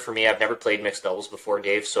learning curve for me. I've never played mixed doubles before,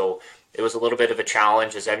 Dave, so it was a little bit of a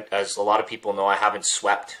challenge. As a lot of people know, I haven't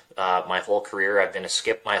swept my whole career. I've been a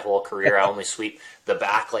skip my whole career. I only sweep the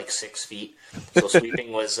back like 6 feet. So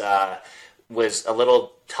sweeping was a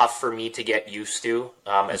little tough for me to get used to,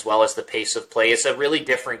 as well as the pace of play. It's a really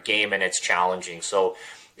different game, and it's challenging. So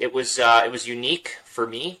it was unique for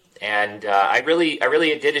me, and I really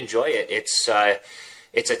did enjoy it. It's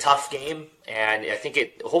a tough game, and I think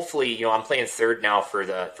hopefully, I'm playing third now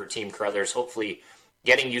for Team Crothers. Hopefully,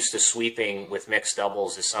 getting used to sweeping with mixed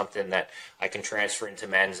doubles is something that I can transfer into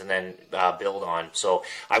men's and then build on. So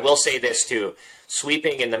I will say this too.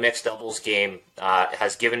 Sweeping in the mixed doubles game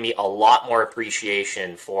has given me a lot more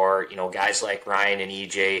appreciation for, guys like Ryan and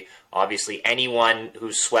EJ, obviously anyone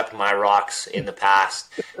who's swept my rocks in the past,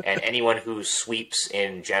 and anyone who sweeps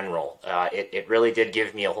in general. It really did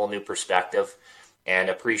give me a whole new perspective and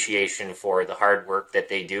appreciation for the hard work that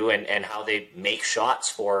they do and how they make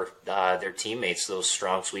shots for their teammates, those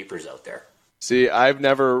strong sweepers out there. See, I've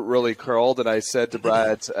never really curled, and I said to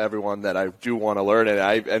Brad, to everyone, that I do want to learn it.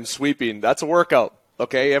 And sweeping, that's a workout.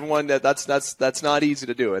 Okay, everyone, that's not easy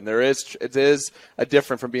to do, and it is a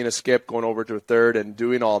different from being a skip, going over to a third, and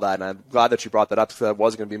doing all that. And I'm glad that you brought that up, because that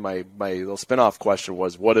was going to be my little spinoff question: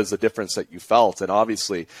 was what is the difference that you felt? And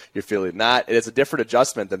obviously, you're feeling that it's a different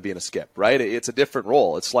adjustment than being a skip, right? It's a different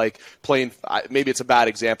role. It's like playing. Maybe it's a bad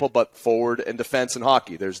example, but forward and defense in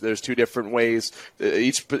hockey. There's 2 different ways.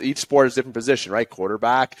 Each sport is a different position, right?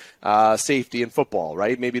 Quarterback, safety, and football,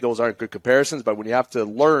 right? Maybe those aren't good comparisons, but when you have to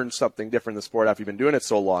learn something different in the sport after you've been doing it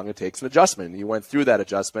so long, it takes an adjustment. You went through that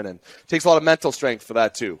adjustment, and it takes a lot of mental strength for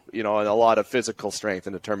that too, and a lot of physical strength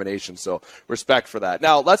and determination. So respect for that.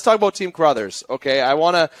 Now let's talk about Team Crothers. Okay,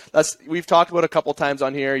 we've talked about it a couple times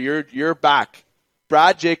on here. You're back.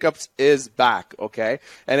 Brad Jacobs is back, okay,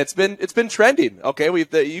 and it's been trending, okay.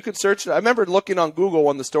 You can search. I remember looking on Google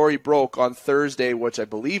when the story broke on Thursday, which I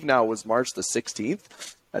believe now was March the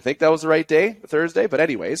 16th. I think that was the right day, Thursday. But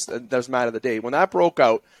anyways, that doesn't matter the date. When that broke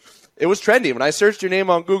out, it was trendy. When I searched your name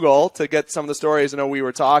on Google to get some of the stories, I know we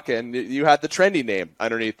were talking, you had the trendy name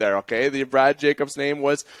underneath there, okay? The Brad Jacobs name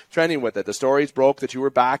was trending with it. The stories broke that you were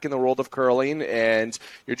back in the world of curling, and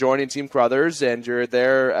you're joining Team Crothers, and you're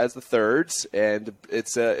there as the thirds, and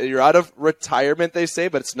it's you're out of retirement, they say,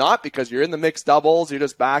 but it's not, because you're in the mixed doubles. You're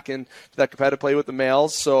just back in that competitive play with the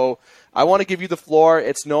males. So I want to give you the floor.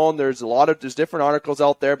 It's known there's different articles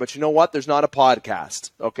out there, but you know what? There's not a podcast,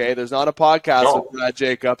 okay? There's not a podcast with Brad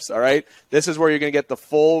Jacobs, all right? This is where you're going to get the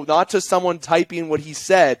full, not just someone typing what he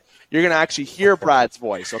said. You're going to actually hear Brad's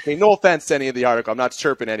voice, okay? No offense to any of the article. I'm not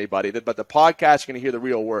chirping anybody, but the podcast, you're going to hear the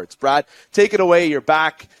real words. Brad, take it away. You're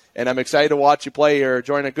back, and I'm excited to watch you play. You're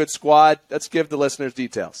joining a good squad. Let's give the listeners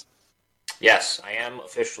details. Yes, I am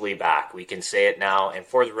officially back. We can say it now. And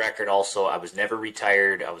for the record, also, I was never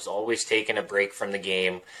retired. I was always taking a break from the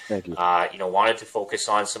game. Thank you. Wanted to focus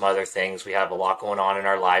on some other things. We have a lot going on in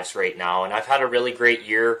our lives right now. And I've had a really great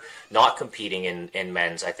year not competing in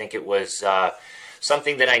men's. I think it was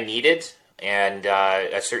something that I needed. And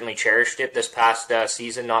I certainly cherished it this past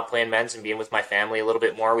season, not playing men's and being with my family a little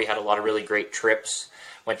bit more. We had a lot of really great trips.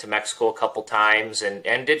 Went to Mexico a couple times and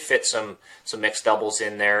did fit some mixed doubles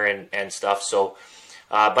in there and stuff. So,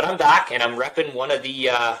 but I'm back, and I'm repping one of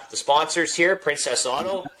the sponsors here, Princess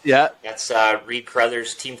Auto. Yeah. That's Reed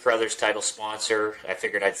Crothers, Team Crothers title sponsor. I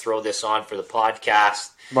figured I'd throw this on for the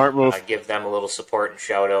podcast. Smart move. Give them a little support and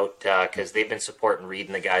shout out because they've been supporting Reed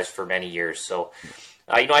and the guys for many years. So,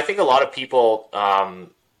 I think a lot of people, are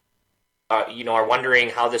wondering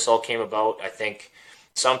how this all came about. I think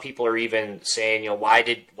some people are even saying, why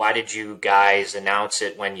did you guys announce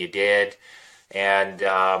it when you did?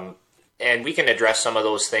 And we can address some of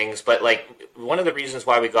those things. But like one of the reasons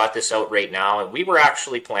why we got this out right now, and we were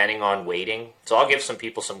actually planning on waiting. So I'll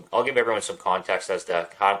give everyone some context as to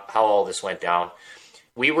how all this went down.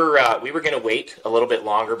 We were going to wait a little bit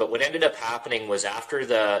longer, but what ended up happening was after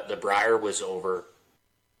the Brier was over,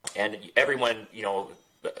 and everyone,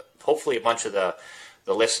 hopefully a bunch of the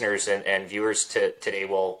listeners and viewers today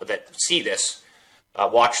that see this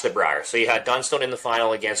watch the Brier. So you had Dunstone in the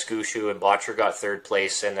final against Gushue, and Botcher got third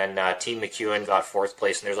place, and then Team McEwen got fourth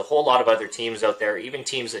place. And there's a whole lot of other teams out there, even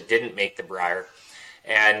teams that didn't make the Brier.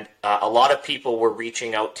 And a lot of people were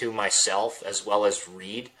reaching out to myself as well as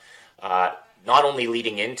Reed, not only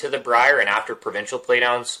leading into the Brier and after provincial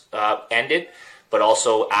playdowns ended, but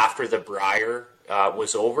also after the Brier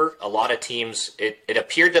was over. A lot of teams, it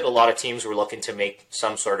appeared that a lot of teams were looking to make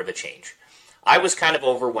some sort of a change. I was kind of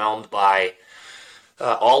overwhelmed by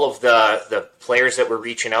all of the players that were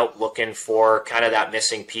reaching out looking for kind of that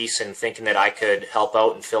missing piece and thinking that I could help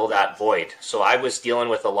out and fill that void. So I was dealing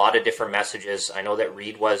with a lot of different messages. I know that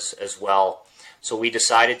Reed was as well. So we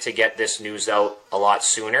decided to get this news out a lot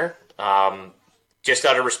sooner, just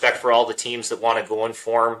out of respect for all the teams that want to go and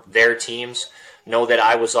form their teams, know that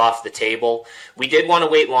I was off the table. We did want to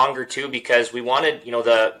wait longer too because we wanted,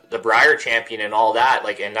 the Brier champion and all that,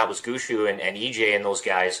 and that was Gushue and EJ and those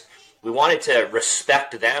guys. We wanted to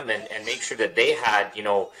respect them and make sure that they had,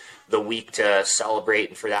 the week to celebrate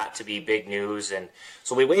and for that to be big news. And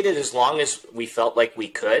so we waited as long as we felt like we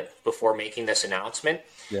could before making this announcement.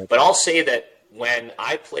 Yeah. But I'll say that when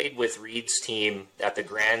I played with Reed's team at the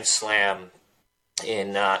Grand Slam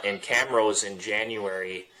in Camrose in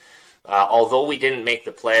January, although we didn't make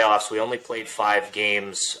the playoffs, we only played 5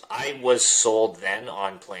 games. I was sold then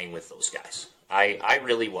on playing with those guys. I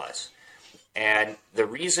really was. And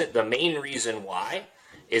the main reason why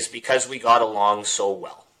is because we got along so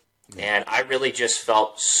well. And I really just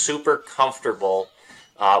felt super comfortable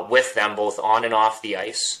with them both on and off the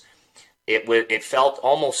ice. It felt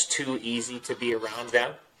almost too easy to be around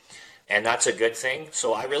them, and that's a good thing.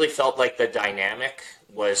 So I really felt like the dynamic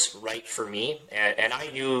was right for me, and I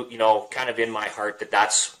knew, kind of in my heart that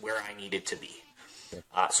that's where I needed to be.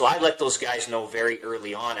 So I let those guys know very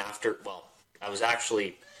early on I was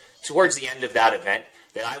actually towards the end of that event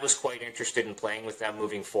that I was quite interested in playing with them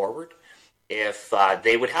moving forward if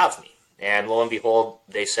they would have me. And lo and behold,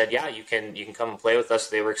 they said, yeah, you can come and play with us.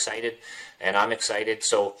 They were excited, and I'm excited.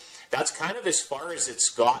 So that's kind of as far as it's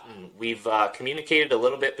gotten. We've communicated a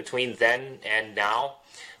little bit between then and now,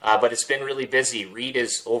 but it's been really busy. Reed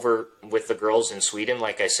is over with the girls in Sweden,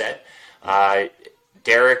 like I said.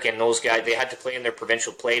 Derek and those guys, they had to play in their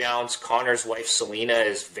provincial playdowns. Connor's wife, Selena,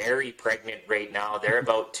 is very pregnant right now. They're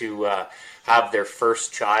about to have their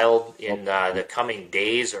first child in the coming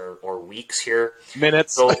days or weeks here.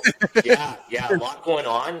 Minutes. So, yeah, a lot going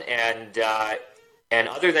on. And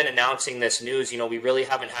other than announcing this news, we really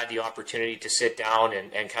haven't had the opportunity to sit down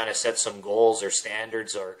and kind of set some goals or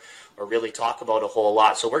standards or really talk about a whole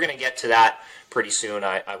lot. So we're going to get to that pretty soon,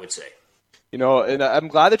 I would say. And I'm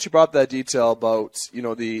glad that you brought up that detail about,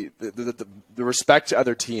 the respect to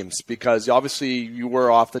other teams, because obviously you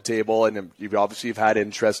were off the table and you've had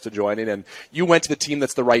interest to joining, and you went to the team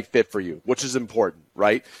that's the right fit for you, which is important,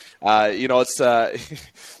 right? I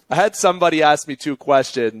had somebody ask me 2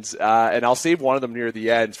 questions, and I'll save one of them near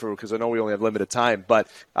the end because I know we only have limited time, but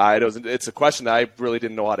it's a question that I really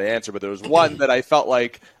didn't know how to answer, but there was one that I felt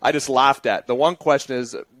like I just laughed at. The one question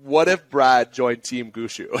is, what if Brad joined Team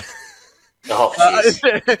Gushue? Oh,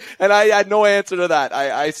 and I had no answer to that.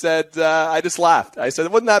 I said, I just laughed. I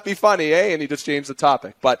said, wouldn't that be funny, eh? And he just changed the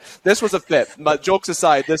topic. But this was a fit. But jokes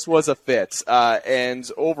aside, this was a fit. And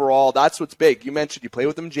overall, that's what's big. You mentioned you play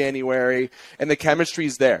with them in January, and the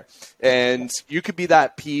chemistry's there. And you could be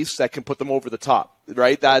that piece that can put them over the top.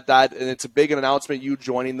 Right, and it's a big announcement, you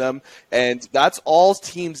joining them, and that's all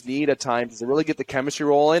teams need at times, is to really get the chemistry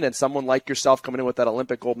rolling. And someone like yourself coming in with that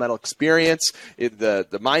Olympic gold medal experience, the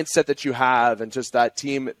mindset that you have, and just that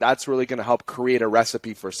team, that's really going to help create a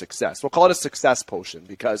recipe for success. We'll call it a success potion,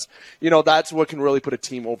 because that's what can really put a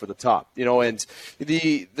team over the top. And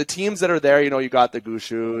the teams that are there, you got the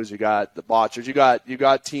Gushues, you got the Botchers, you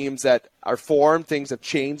got teams that are formed. Things have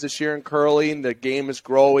changed this year in curling. The game is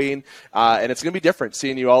growing, and it's going to be different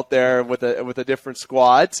seeing you out there with a different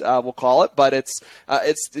squad. We'll call it, but it's.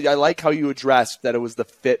 I like how you addressed that it was the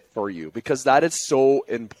fit for you, because that is so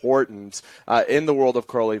important in the world of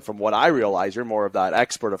curling. From what I realize, you're more of that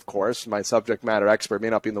expert, of course. My subject matter expert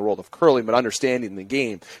may not be in the world of curling, but understanding the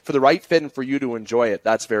game for the right fit and for you to enjoy it.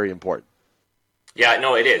 That's very important. Yeah,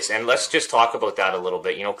 no, it is. And let's just talk about that a little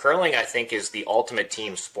bit. Curling, I think, is the ultimate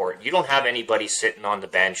team sport. You don't have anybody sitting on the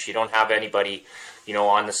bench. You don't have anybody,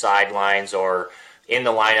 on the sidelines or in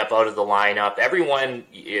the lineup, out of the lineup. Everyone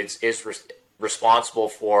is responsible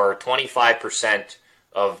for 25%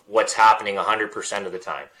 of what's happening 100% of the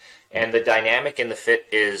time. And the dynamic in the fit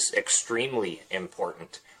is extremely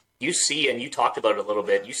important. You see, and you talked about it a little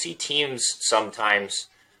bit, you see teams sometimes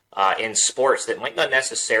in sports that might not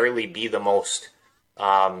necessarily be the most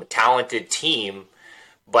talented team,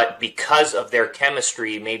 but because of their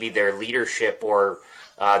chemistry, maybe their leadership or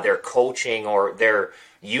their coaching, or they're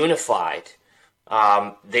unified,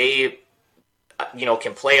 they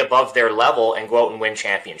can play above their level and go out and win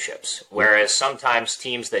championships. Whereas sometimes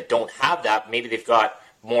teams that don't have that, maybe they've got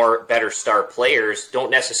better star players,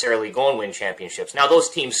 don't necessarily go and win championships. Now those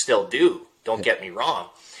teams still do, don't get me wrong.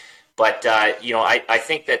 But, I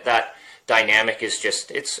think that dynamic is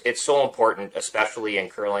just, it's so important, especially in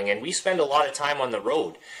curling. And we spend a lot of time on the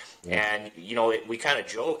road. Yeah. And, we kind of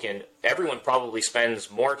joke, and everyone probably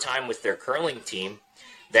spends more time with their curling team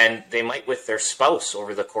than they might with their spouse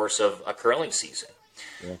over the course of a curling season.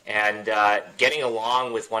 Yeah. And getting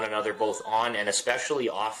along with one another both on and especially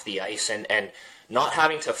off the ice, and not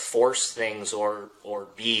having to force things or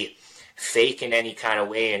be fake in any kind of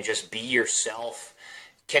way, and just be yourself,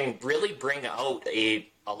 can really bring out a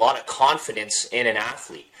lot of confidence in an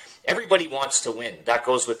athlete. Everybody wants to win. That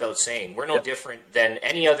goes without saying. We're no different than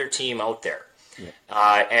any other team out there.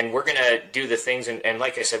 Yeah. And we're going to do the things, and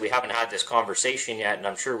like I said, we haven't had this conversation yet, and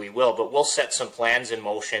I'm sure we will, but we'll set some plans in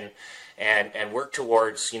motion and work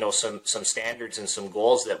towards, some standards and some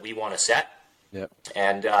goals that we want to set. Yeah.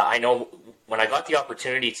 And I know when I got the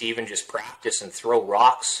opportunity to even just practice and throw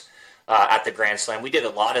rocks at the Grand Slam, we did a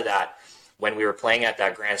lot of that when we were playing at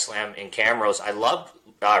that Grand Slam in Camrose. I loved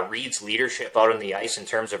Reed's leadership out on the ice in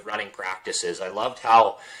terms of running practices. I loved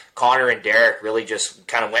how Connor and Derek really just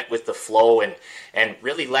kind of went with the flow and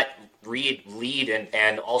really let Reed lead,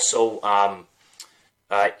 and also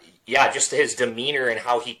just his demeanor and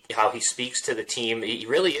how he speaks to the team. He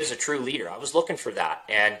really is a true leader. I was looking for that,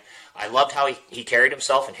 and I loved how he carried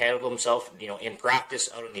himself and handled himself, in practice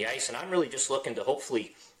out on the ice. And I'm really just looking to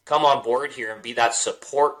hopefully come on board here and be that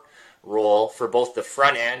support role for both the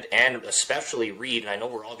front end and especially Reed. And I know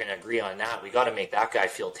we're all going to agree on that. We got to make that guy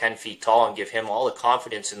feel 10 feet tall and give him all the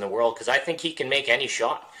confidence in the world, because I think he can make any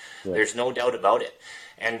shot. Yeah. There's no doubt about it.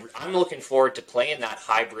 And I'm looking forward to playing that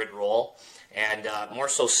hybrid role, and more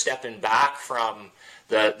so stepping back from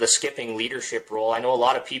the skipping leadership role. I know a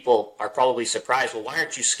lot of people are probably surprised, well, why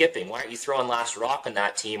aren't you skipping? Why aren't you throwing last rock on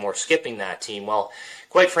that team or skipping that team? Well,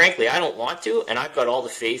 quite frankly, I don't want to, and I've got all the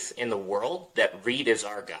faith in the world that Reed is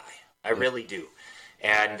our guy. I really do.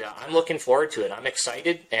 And I'm looking forward to it. I'm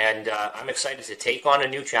excited, and I'm excited to take on a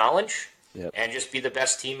new challenge and just be the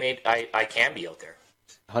best teammate I can be out there.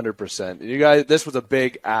 100%. You guys, this was a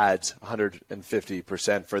big add,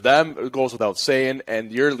 150% for them. It goes without saying. And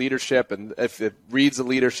your leadership, and if it reads the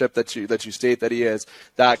leadership that you state that he is,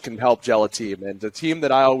 that can help gel a team. And the team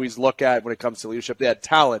that I always look at when it comes to leadership, they had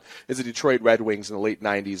talent, is the Detroit Red Wings in the late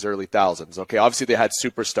 90s, early 2000s. Okay, obviously they had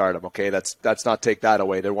superstardom. Okay, that's not take that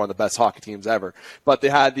away. They're one of the best hockey teams ever. But they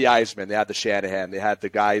had the Eisman, they had the Shanahan, they had the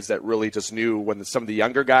guys that really just knew when some of the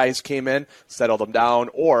younger guys came in, settled them down,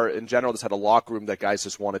 or in general just had a locker room that guys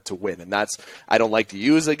just wanted to win. And I don't like to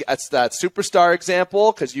use that's that superstar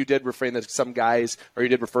example, because you did refer that some guys, or you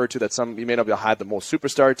did refer to that some, you may not be had the most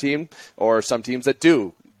superstar team, or some teams that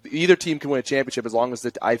do. Either team can win a championship as long as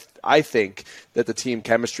I think that the team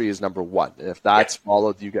chemistry is number one. And if that's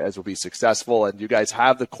followed, you guys will be successful, and you guys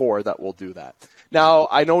have the core that will do that. Now,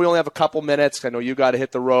 I know we only have a couple minutes. I know you got to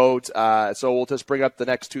hit the road, so we'll just bring up the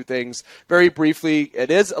next two things very briefly.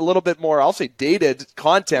 It is a little bit more, I'll say, dated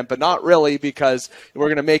content, but not really, because we're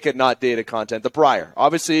going to make it not dated content. The Brier.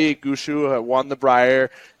 Obviously, Gushue won the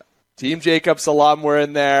Brier. Team Jacobs alum were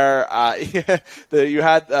in there. You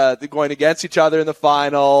had going against each other in the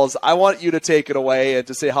finals. I want you to take it away and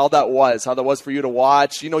to say how that was for you to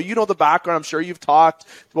watch. You know the background. I'm sure you've talked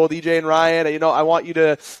to both EJ and Ryan. I want you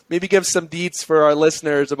to maybe give some deets for our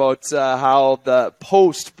listeners about how the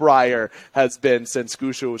post-Brier has been since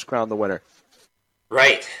Gushue was crowned the winner.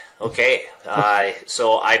 Right. Okay.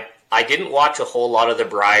 So I didn't watch a whole lot of the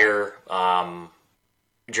Brier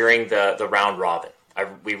during the round robin.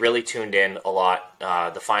 We really tuned in a lot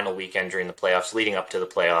the final weekend during the playoffs, leading up to the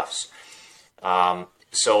playoffs.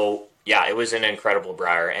 It was an incredible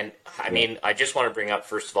Brier. And, I mean, I just want to bring up,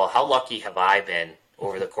 first of all, how lucky have I been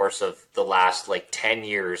over the course of the last, 10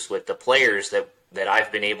 years with the players that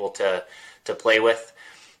I've been able to play with,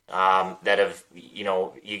 that have,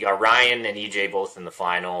 you got Ryan and EJ both in the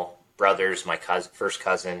final, brothers, my first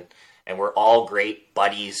cousin, and we're all great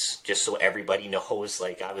buddies, just so everybody knows.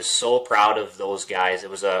 Like, I was so proud of those guys. It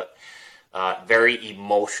was a very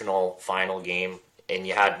emotional final game. And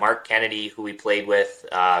you had Mark Kennedy, who we played with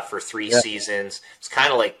for 3 seasons. It's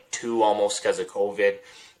kind of like 2 almost because of COVID,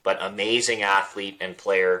 but amazing athlete and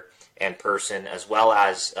player and person, as well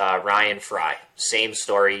as Ryan Fry. Same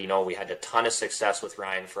story. We had a ton of success with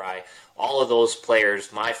Ryan Fry. All of those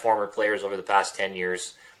players, my former players over the past 10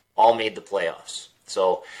 years, all made the playoffs.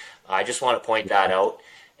 So I just want to point that out,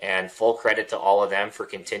 and full credit to all of them for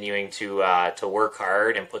continuing to work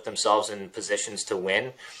hard and put themselves in positions to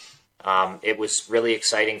win. It was really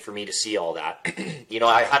exciting for me to see all that.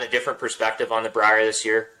 I had a different perspective on the Brier this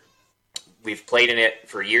year. We've played in it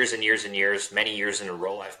for years and years and years, many years in a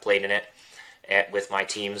row. I've played in it with my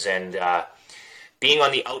teams, and being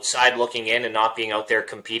on the outside looking in and not being out there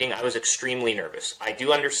competing, I was extremely nervous. I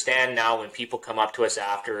do understand now when people come up to us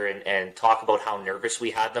after and talk about how nervous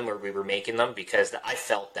we had them or we were making them, because I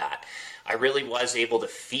felt that. I really was able to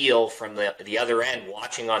feel from the other end,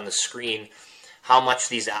 watching on the screen, how much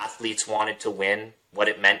these athletes wanted to win, what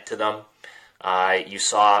it meant to them. You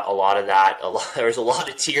saw a lot of that. There was a lot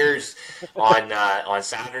of tears on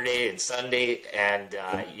Saturday and Sunday, and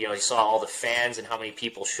you saw all the fans and how many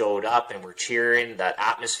people showed up and were cheering. That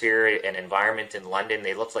atmosphere and environment in London,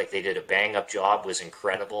 they looked like they did a bang-up job, was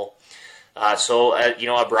incredible. So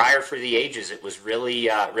a Brier for the ages. It was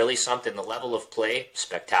really something. The level of play,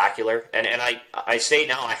 spectacular. And I say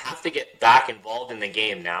now, I have to get back involved in the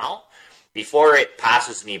game now, before it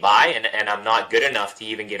passes me by, and I'm not good enough to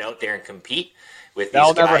even get out there and compete with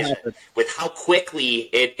these guys. With how quickly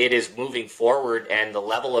it is moving forward, and the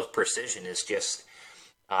level of precision is just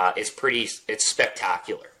it's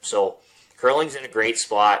spectacular. So curling's in a great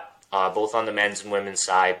spot, both on the men's and women's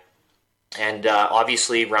side, and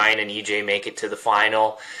obviously Ryan and EJ make it to the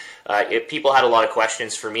final. People had a lot of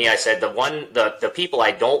questions for me. I said the people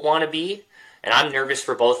I don't want to be, and I'm nervous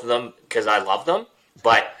for both of them because I love them,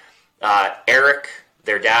 but Eric,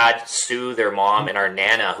 their dad, Sue, their mom, and our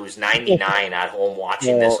Nana, who's 99 at home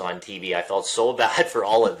watching this on TV. I felt so bad for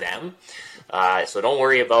all of them. So don't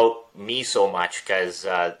worry about me so much, because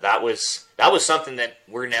that was something that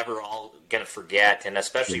we're never all going to forget, and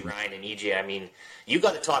especially Ryan and EJ. I mean, you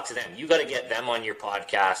got to talk to them. You got to get them on your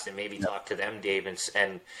podcast and maybe talk to them, Dave,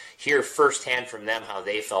 and hear firsthand from them how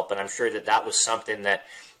they felt. But I'm sure that was something that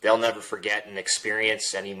they'll never forget, and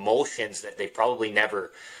experience, and emotions that they probably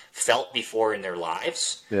never felt before in their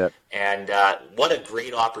lives. Yeah. And what a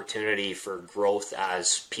great opportunity for growth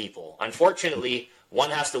as people. Unfortunately, one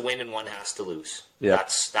has to win and one has to lose. Yeah.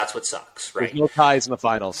 That's what sucks, right? There's no ties in the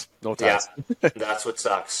finals. No ties. Yeah, that's what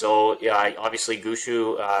sucks. So, yeah, obviously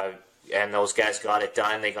Gushue and those guys got it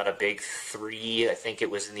done. They got a big 3. I think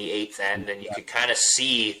it was in the 8th end, and you could kind of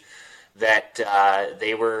see that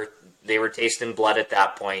they were tasting blood at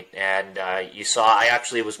that point. And you saw, I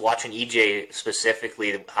actually was watching EJ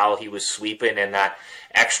specifically, how he was sweeping, and that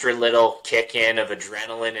extra little kick in of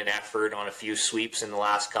adrenaline and effort on a few sweeps in the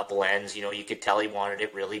last couple ends. You could tell he wanted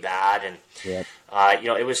it really bad. And,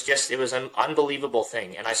 it was an unbelievable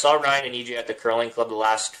thing. And I saw Ryan and EJ at the curling club the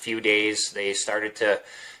last few days. They started to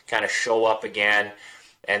kind of show up again.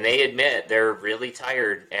 And they admit they're really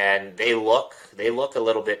tired, and they look a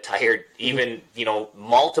little bit tired, even,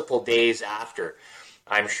 multiple days after.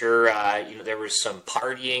 I'm sure, there was some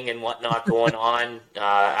partying and whatnot going on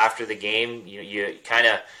after the game. You kind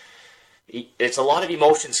of, it's a lot of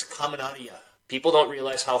emotions coming out of you. People don't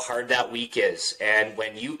realize how hard that week is. And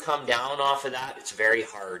when you come down off of that, it's very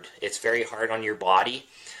hard. It's very hard on your body.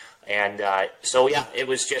 And so, yeah, it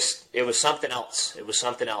was something else. It was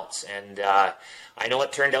something else. And I know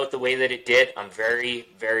it turned out the way that it did. I'm very,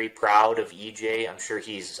 very proud of EJ. I'm sure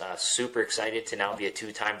he's super excited to now be a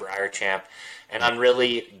 2-time Brier champ. And I'm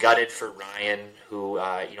really gutted for Ryan, who,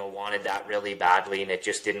 wanted that really badly, and it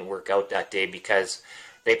just didn't work out that day, because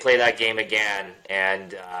they play that game again,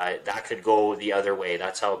 and that could go the other way.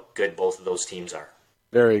 That's how good both of those teams are.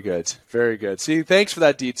 Very good. Very good. See, thanks for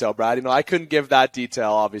that detail, Brad. I couldn't give that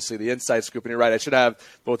detail, obviously, the inside scoop. And you're right, I should have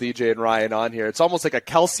both EJ and Ryan on here. It's almost like a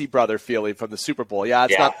Kelsey brother feeling from the Super Bowl. Yeah,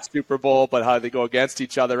 it's not the Super Bowl, but how they go against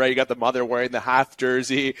each other, right? You got the mother wearing the half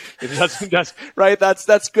jersey. Right?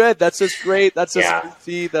 That's good. That's just great. That's just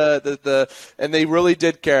see and they really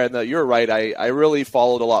did care. And you're right. I really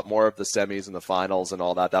followed a lot more of the semis and the finals and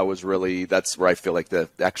all that. That's where I feel like the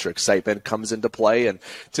extra excitement comes into play. And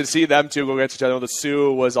to see them two go against each other, the Sue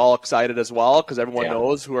crew was all excited as well, because everyone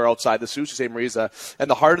knows who are outside the Sault Ste. Marie's and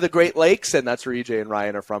the heart of the Great Lakes, and that's where EJ and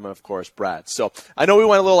Ryan are from, and of course Brad. So I know we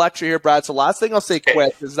went a little extra here, Brad. So last thing I'll say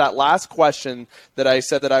quick is that last question that I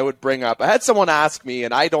said that I would bring up. I had someone ask me,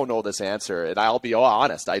 and I don't know this answer, and I'll be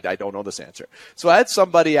honest, I don't know this answer. So I had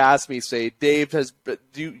somebody ask me, say, Dave,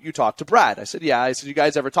 do you talk to Brad? I said, yeah. I said, you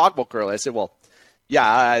guys ever talk about curling? I said, well,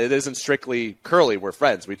 yeah, it isn't strictly curly. We're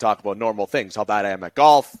friends. We talk about normal things. How bad I am at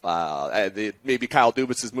golf. Maybe Kyle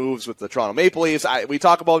Dubas's moves with the Toronto Maple Leafs. We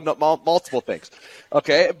talk about multiple things.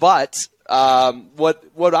 Okay, but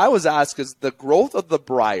what I was asked is the growth of the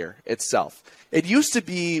Brier itself. It used to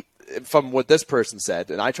be, from what this person said,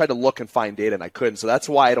 and I tried to look and find data and I couldn't, so that's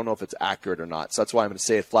why I don't know if it's accurate or not. So that's why I'm going to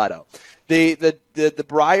say it flat out. The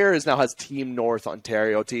Brier now has Team North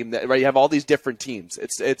Ontario team, right? You have all these different teams.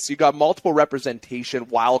 It's you got multiple representation,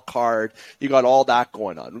 wild card, you got all that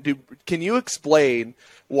going on. Can you explain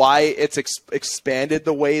why it's expanded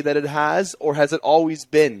the way that it has, or has it always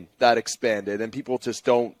been that expanded and people just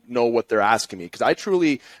don't know what they're asking me? Because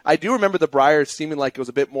I do remember the Brier seeming like it was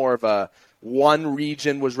a bit more of a one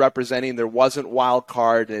region was representing, there wasn't wild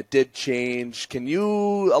card, and it did change. Can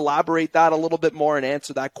you elaborate that a little bit more and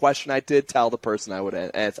answer that question? I did tell the person I would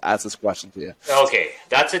ask this question to you. Okay,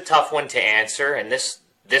 that's a tough one to answer, and this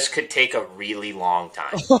could take a really long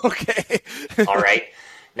time. Okay. All right.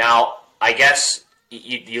 Now, I guess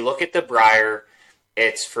you look at the Brier,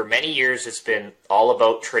 it's for many years it's been all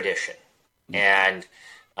about tradition. And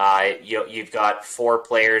you've got 4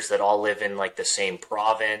 players that all live in like the same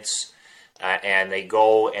province. And they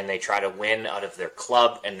go and they try to win out of their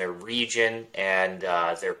club and their region and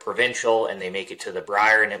their provincial, and they make it to the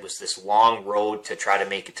Brier. And it was this long road to try to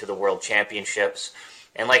make it to the World Championships.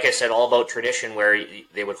 And like I said, all about tradition, where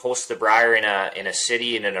they would host the Brier in a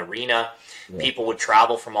city, in an arena. Yeah. People would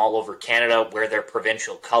travel from all over Canada, wear their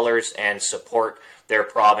provincial colors, and support their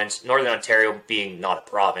province. Northern Ontario being not a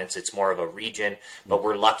province, it's more of a region. But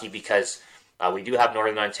we're lucky because we do have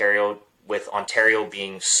Northern Ontario, with Ontario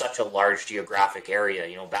being such a large geographic area.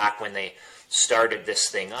 You know, back when they started this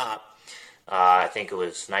thing up, I think it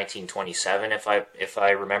was 1927, if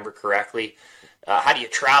I remember correctly. How do you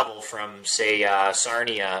travel from, say,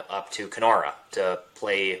 Sarnia up to Kenora to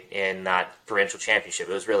play in that provincial championship?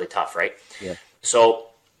 It was really tough, right? Yeah. So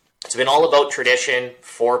it's been all about tradition,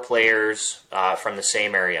 4 players from the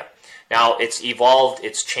same area. Now, it's evolved,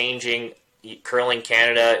 it's changing. Curling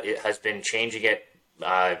Canada, it has been changing it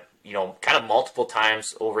kind of multiple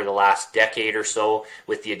times over the last decade or so,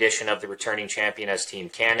 with the addition of the returning champion as Team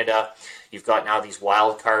Canada. You've got now these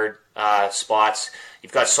wild card spots.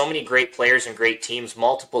 You've got so many great players and great teams,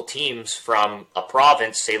 multiple teams from a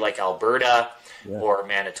province, say like Alberta or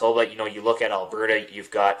Manitoba. You know, you look at Alberta,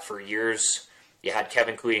 you've got, for years, you had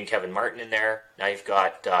Kevin Cooey and Kevin Martin in there. Now you've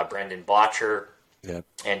got Brendan Botcher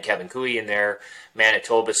and Kevin Cooey in there.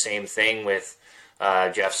 Manitoba, same thing with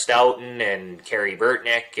Jeff Stoughton and Kerry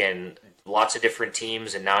Burtnick and lots of different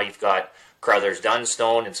teams. And now you've got Crothers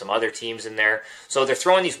Dunstone and some other teams in there. So they're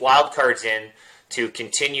throwing these wild cards in to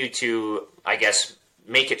continue to, I guess,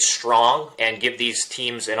 make it strong and give these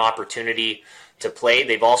teams an opportunity to play.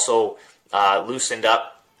 They've also loosened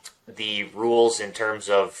up the rules in terms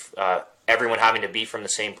of everyone having to be from the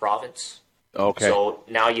same province. Okay. So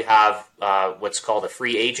now you have what's called a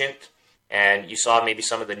free agent. And you saw maybe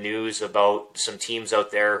some of the news about some teams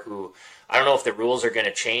out there who, I don't know if the rules are going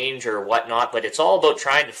to change or whatnot, but it's all about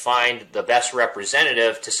trying to find the best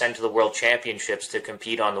representative to send to the World Championships to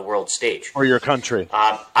compete on the world stage. Or your country.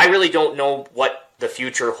 I really don't know what the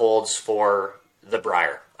future holds for the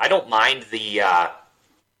Brier. I don't mind the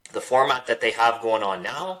format that they have going on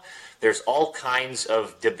now. There's all kinds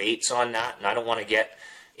of debates on that, and I don't want to get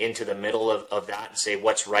into the middle of that and say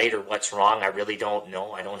what's right or what's wrong. I really don't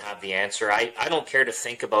know. I don't have the answer. I don't care to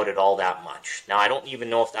think about it all that much. Now, I don't even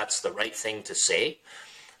know if that's the right thing to say,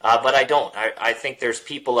 but I don't. I think there's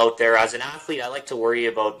people out there. As an athlete, I like to worry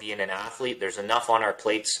about being an athlete. There's enough on our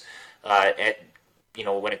plates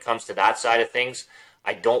when it comes to that side of things.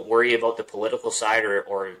 I don't worry about the political side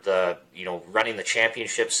or the running the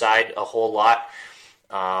championship side a whole lot,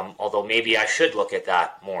 although maybe I should look at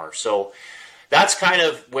that more. So that's kind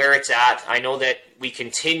of where it's at. I know that we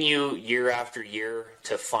continue year after year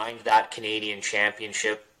to find that Canadian champion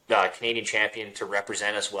to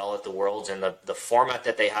represent us well at the Worlds, and the format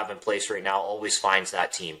that they have in place right now always finds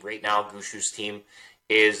that team. Right now, Gushu's team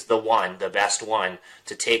is the best one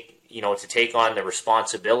to take on the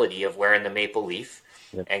responsibility of wearing the maple leaf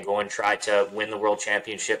and go and try to win the World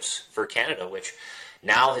Championships for Canada, which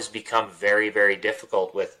now has become very, very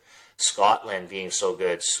difficult with Scotland being so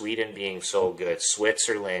good, Sweden being so good,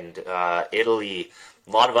 Switzerland, Italy,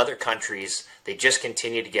 a lot of other countries, they just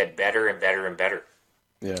continue to get better and better and better.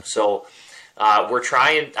 Yeah. So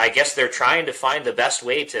I guess they're trying to find the best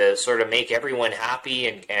way to sort of make everyone happy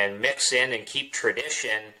and mix in and keep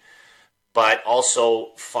tradition, but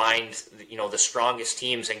also find, the strongest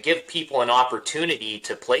teams and give people an opportunity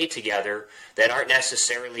to play together that aren't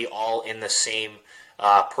necessarily all in the same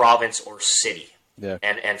province or city. Yeah.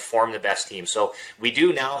 And form the best team. So we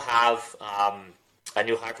do now have a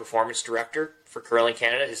new high performance director for Curling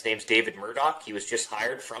Canada. His name's David Murdoch. He was just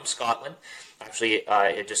hired from Scotland. Actually,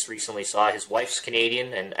 I just recently saw his wife's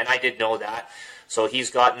Canadian, and I did know that. So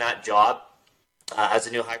he's gotten that job as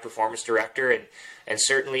a new high performance director. And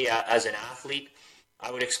certainly as an athlete,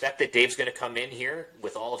 I would expect that Dave's going to come in here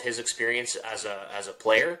with all of his experience as a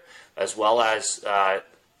player, as well as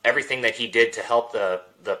everything that he did to help the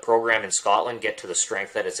program in Scotland get to the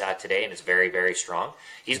strength that it's at today, and it's very, very strong.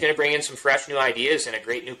 He's going to bring in some fresh new ideas and a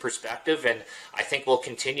great new perspective, and I think we'll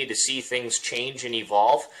continue to see things change and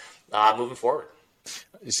evolve moving forward.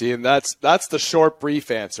 You see, and that's the short,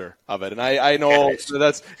 brief answer of it. And I know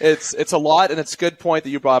it's a lot, and it's a good point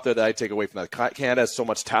that you brought up there that I take away from that. Canada has so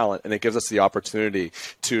much talent, and it gives us the opportunity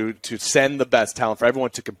to send the best talent for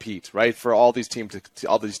everyone to compete, right? For all these teams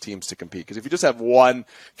to compete. Because if you just have one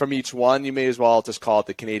from each one, you may as well just call it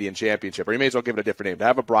the Canadian Championship, or you may as well give it a different name. To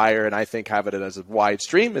have a Brier, and I think having it as a wide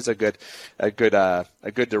stream is a good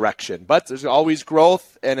direction. But there's always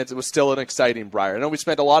growth, and it was still an exciting Brier. I know we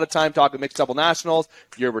spent a lot of time talking mixed double nationals.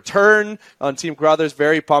 Your return on Team Crothers,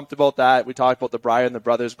 very pumped about that. We talked about the Brier and the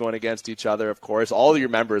brothers going against each other, of course. All of your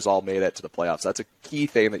members all made it to the playoffs. That's a key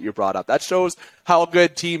thing that you brought up. That shows how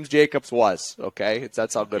good Team Jacobs was, okay?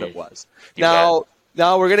 That's how good it was.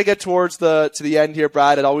 Now we're going to get towards the end here,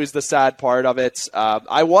 Brad, and always the sad part of it.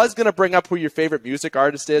 I was going to bring up who your favorite music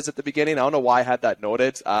artist is at the beginning. I don't know why I had that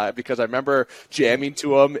noted, because I remember jamming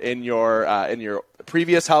to him in your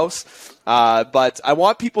previous house. But I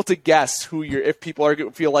want people to guess if people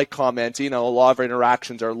feel like commenting. A lot of our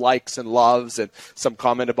interactions are likes and loves and some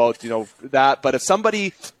comment about, that. But if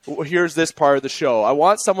somebody hears this part of the show, I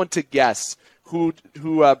want someone to guess who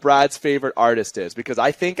Brad's favorite artist is, because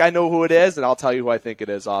I think I know who it is, and I'll tell you who I think it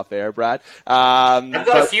is off air, Brad. I've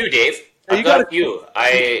got a few, Dave. I've got a few.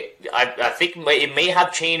 I think it may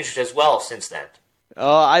have changed as well since then.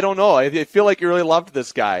 I don't know. I feel like you really loved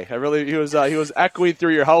this guy. He was echoing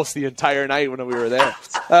through your house the entire night when we were there.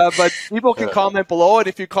 But people can comment below, and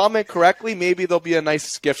if you comment correctly, maybe there'll be a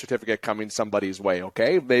nice gift certificate coming somebody's way,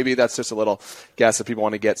 okay? Maybe that's just a little guess if people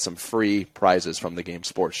want to get some free prizes from the Game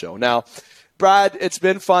Sports Show. Now, Brad, it's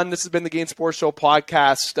been fun. This has been the Game Sports Show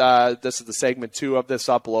podcast. This is the segment 2 of this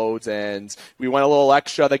upload, and we went a little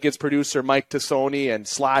extra. That gives producer Mike Tassoni and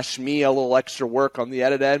 / me a little extra work on the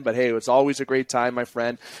edit end. But hey, it's always a great time, my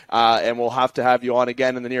friend. And we'll have to have you on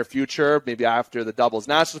again in the near future, maybe after the Doubles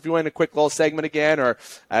Nationals, if you want a quick little segment again, or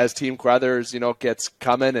as Team Crothers, gets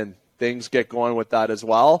coming and things get going with that as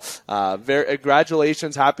well.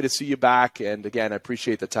 Congratulations. Happy to see you back. And again, I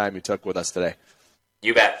appreciate the time you took with us today.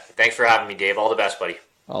 You bet. Thanks for having me, Dave. All the best, buddy.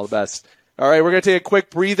 All the best. All right, we're going to take a quick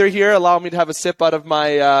breather here. Allow me to have a sip out of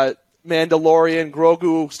my Mandalorian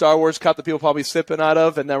Grogu Star Wars cup that people are probably sipping out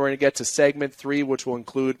of, and then we're going to get to segment 3, which will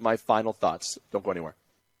include my final thoughts. Don't go anywhere.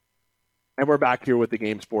 And we're back here with the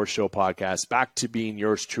Game Sports Show podcast, back to being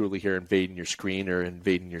yours truly here, invading your screen or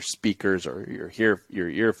invading your speakers or your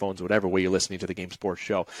earphones, whatever way you're listening to the Game Sports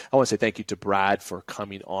Show. I want to say thank you to Brad for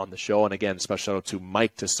coming on the show. And again, special shout out to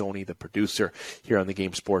Mike Tassoni, the producer here on the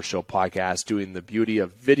Game Sports Show podcast, doing the beauty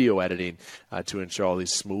of video editing to ensure all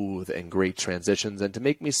these smooth and great transitions and to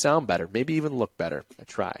make me sound better, maybe even look better.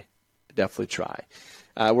 I definitely try.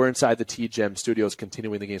 We're inside the TGEM studios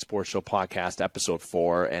continuing the Game Sports Show podcast, episode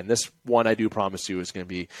 4. And this one, I do promise you, is going to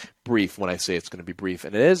be brief when I say it's going to be brief.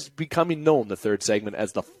 And it is becoming known, the third segment,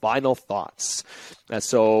 as the final thoughts.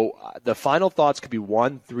 So the final thoughts could be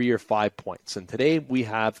 1, 3, or 5 points. And today we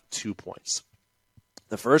have 2 points.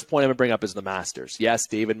 The first point I'm going to bring up is the Masters. Yes,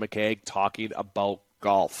 David McCaig talking about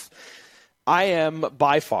golf. I am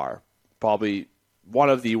by far probably one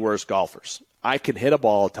of the worst golfers. I can hit a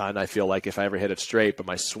ball a ton, I feel like, if I ever hit it straight, but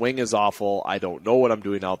my swing is awful. I don't know what I'm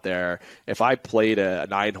doing out there. If I played a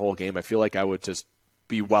 9-hole game, I feel like I would just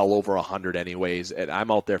be well over 100 anyways, and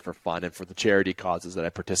I'm out there for fun and for the charity causes that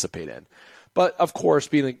I participate in. But, of course,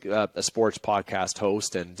 being a sports podcast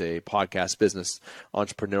host and a podcast business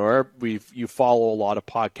entrepreneur, you follow a lot of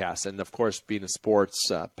podcasts. And, of course, being a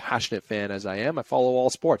sports passionate fan as I am, I follow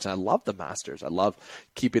all sports. And I love the Masters. I love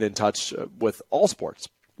keeping in touch with all sports.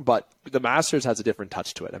 But the Masters has a different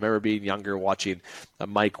touch to it. I remember being younger watching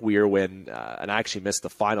Mike Weir win, and I actually missed the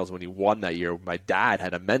finals when he won that year. My dad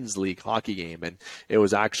had a men's league hockey game, and it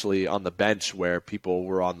was actually on the bench where people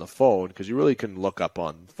were on the phone, because you really couldn't look up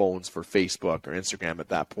on phones for Facebook or Instagram at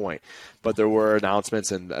that point. But there were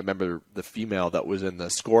announcements, and I remember the female that was in the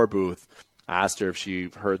score booth asked her if she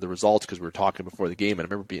heard the results, because we were talking before the game. And I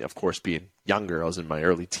remember being younger. I was in my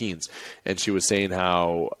early teens, and she was saying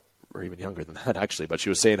how, or even younger than that actually, but she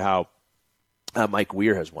was saying how Mike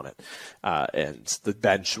Weir has won it. And the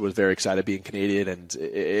bench was very excited being Canadian, and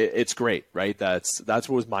it's great, right? That's what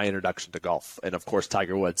was my introduction to golf. And of course,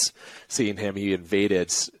 Tiger Woods, seeing him, he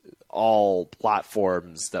invaded all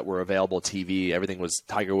platforms that were available, TV, everything was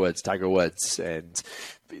Tiger Woods. And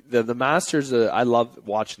the Masters, I love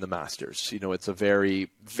watching the Masters. It's a very,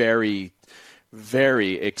 very,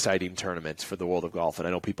 very exciting tournament for the world of golf. And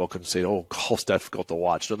I know people can say, oh, golf's difficult to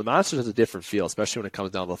watch. No, the Masters has a different feel, especially when it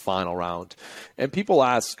comes down to the final round. And people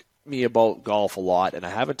ask me about golf a lot, and I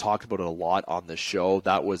haven't talked about it a lot on the show.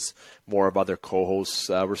 That was more of other co-hosts'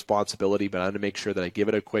 responsibility, but I'm going to make sure that I give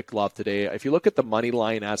it a quick love today. If you look at the money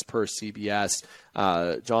line as per CBS,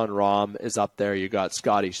 John Rahm is up there. You got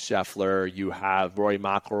Scotty Scheffler. You have Rory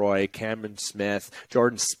McIlroy, Cameron Smith,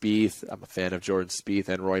 Jordan Spieth. I'm a fan of Jordan Spieth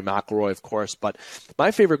and Rory McIlroy, of course. But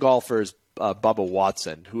my favorite golfer is Bubba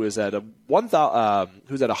Watson, who is at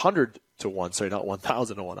 100 to 1, sorry, not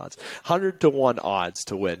 1,000 to 1 odds, 100 to 1 odds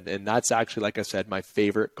to win. And that's actually, like I said, my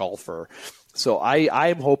favorite golfer. So I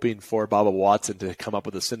am hoping for Bubba Watson to come up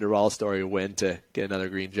with a Cinderella story win to get another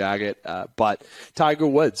green jacket. But Tiger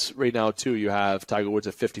Woods right now too, you have Tiger Woods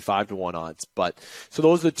at 55 to 1 odds. But so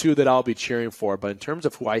those are the two that I'll be cheering for. But in terms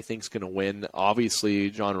of who I think is going to win, obviously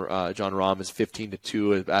John Rahm is 15 to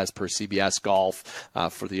 2 as per CBS Golf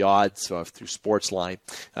for the odds through Sportsline.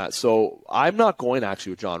 So I'm not going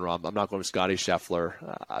actually with John Rahm. I'm not going with Scotty Scheffler.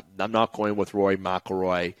 I'm not going with Rory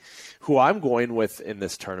McIlroy. Who I'm going with in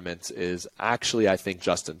this tournament is actually, I think,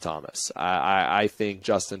 Justin Thomas. I think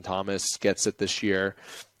Justin Thomas gets it this year.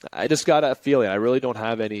 I just got a feeling. I really don't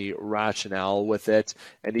have any rationale with it.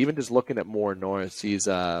 And even just looking at Moore Norris, he's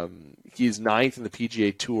ninth in the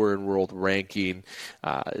PGA Tour and world ranking.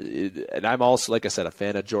 And I'm also, like I said, a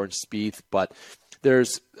fan of Jordan Spieth, but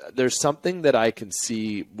there's something that I can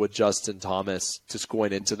see with Justin Thomas just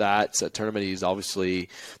going into that tournament. He's obviously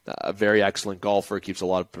a very excellent golfer, keeps a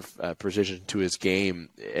lot of precision to his game.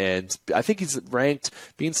 And I think he's ranked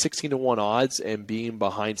being 16 to 1 odds and being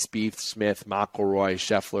behind Spieth, Smith, McIlroy,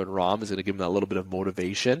 Scheffler, and Rahm is going to give him that little bit of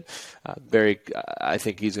motivation. I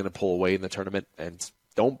think he's going to pull away in the tournament. And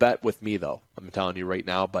don't bet with me, though. I'm telling you right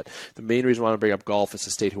now. But the main reason why I want to bring up golf is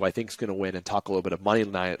to state who I think is going to win and talk a little bit of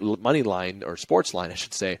money line or sports line, I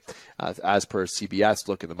should say, as per CBS.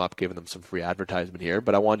 Looking them up, giving them some free advertisement here.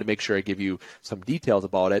 But I wanted to make sure I give you some details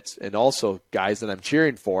about it, and also guys that I'm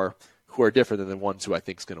cheering for who are different than the ones who I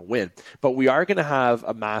think is going to win. But we are going to have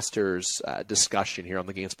a Masters discussion here on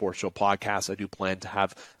the Game Sports Show podcast. I do plan to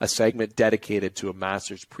have a segment dedicated to a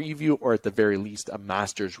Masters preview, or at the very least a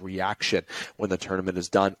Masters reaction when the tournament is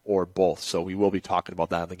done, or both. So we will be talking about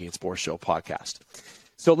that on the Game Sports Show podcast.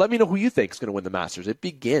 So let me know who you think is going to win the Masters. It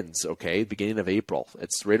begins, beginning of April.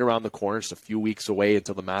 It's right around the corner. It's a few weeks away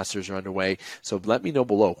until the Masters are underway. So let me know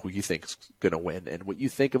below who you think is going to win and what you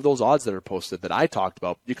think of those odds that are posted that I talked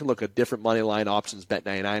about. You can look at different money line options,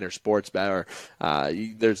 Bet99 or Sportsbet, or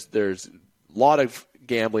there's a lot of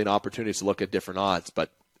gambling opportunities to look at different odds,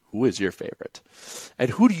 but who is your favorite? And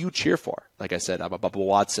who do you cheer for? Like I said, I'm a Bubba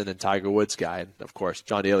Watson and Tiger Woods guy. And, of course,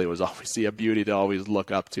 John Daly was obviously a beauty to always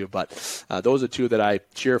look up to. But those are two that I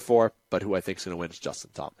cheer for. But who I think is going to win is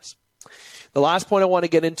Justin Thomas. The last point I want to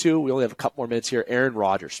get into, we only have a couple more minutes here, Aaron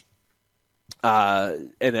Rodgers.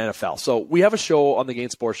 In NFL. So we have a show on the Game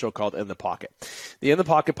Sports Show called In the Pocket. The In the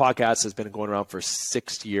Pocket podcast has been going around for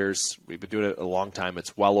 6 years. We've been doing it a long time.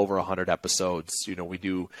 It's well over 100 episodes. We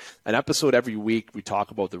do an episode every week. We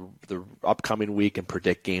talk about the upcoming week and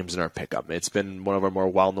predict games in our pickup. It's been one of our more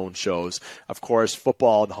well-known shows. Of course,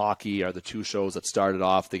 football and hockey are the two shows that started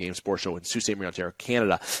off the Game Sports Show in Sault Ste. Marie, Ontario,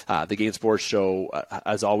 Canada. The Game Sports Show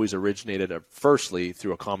has always originated firstly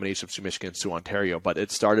through a combination of Sault Michigan and Sault, Ontario, but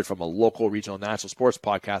it started from a local regional national sports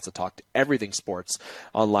podcast that talked everything sports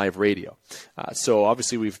on live radio. So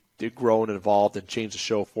obviously we've grown and evolved and changed the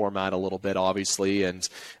show format a little bit, obviously. And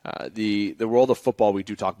the world of football we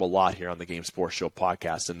do talk about a lot here on the Game Sports Show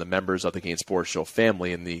podcast and the members of the Game Sports Show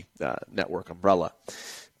family in the network umbrella.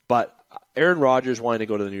 But Aaron Rodgers wanting to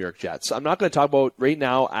go to the New York Jets. So I'm not going to talk about right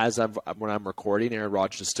now when I'm recording. Aaron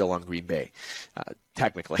Rodgers is still on Green Bay.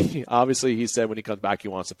 Technically. Obviously, he said when he comes back, he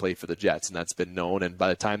wants to play for the Jets, and that's been known. And by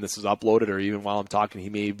the time this is uploaded, or even while I'm talking, he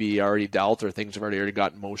may be already dealt, or things have already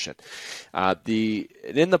got in motion.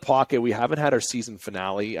 In the pocket, we haven't had our season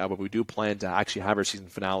finale, but we do plan to actually have our season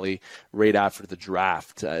finale right after the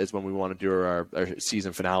draft. Is when we want to do our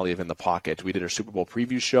season finale of In the Pocket. We did our Super Bowl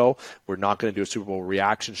preview show. We're not going to do a Super Bowl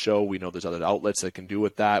reaction show. We know there's other outlets that can do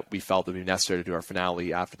with that. We felt it would be necessary to do our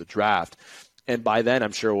finale after the draft. And by then,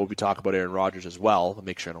 I'm sure we'll be talking about Aaron Rodgers as well. I'll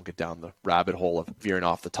make sure I don't get down the rabbit hole of veering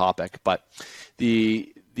off the topic. But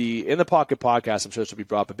the In the Pocket podcast, I'm sure this will be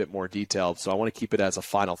brought up a bit more detailed. So I want to keep it as a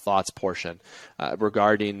final thoughts portion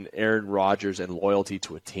regarding Aaron Rodgers and loyalty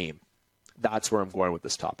to a team. That's where I'm going with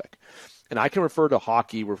this topic. And I can refer to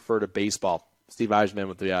hockey, refer to baseball. Steve Yzerman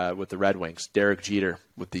with the Red Wings, Derek Jeter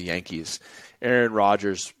with the Yankees, Aaron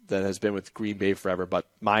Rodgers that has been with Green Bay forever. But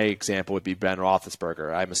my example would be Ben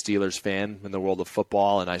Roethlisberger. I'm a Steelers fan in the world of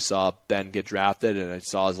football, and I saw Ben get drafted, and I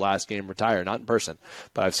saw his last game retire. Not in person,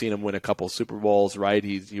 but I've seen him win a couple of Super Bowls. Right?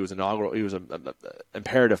 He was inaugural. He was an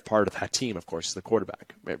imperative part of that team. Of course, he's the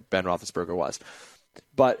quarterback. Ben Roethlisberger was.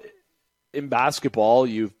 But in basketball,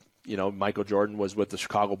 Michael Jordan was with the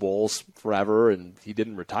Chicago Bulls forever, and he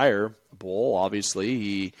didn't retire a Bull. Obviously,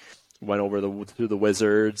 he went over to the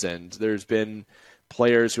Wizards, and there's been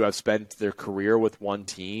players who have spent their career with one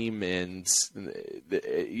team, and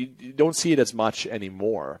you don't see it as much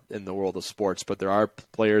anymore in the world of sports, but there are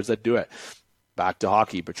players that do it. Back to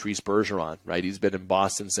hockey, Patrice Bergeron, right? He's been in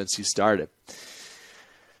Boston since he started.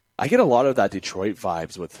 I get a lot of that Detroit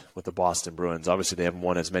vibes with the Boston Bruins. Obviously, they haven't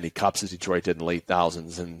won as many cups as Detroit did in the late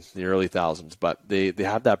thousands and the early thousands, but they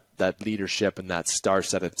have that leadership and that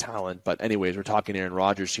star-studded talent. But anyways, we're talking Aaron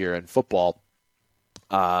Rodgers here in football,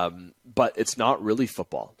 but it's not really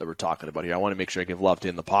football that we're talking about here. I want to make sure I give love to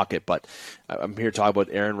In the Pocket, but I'm here to talk about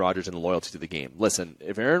Aaron Rodgers and the loyalty to the game. Listen,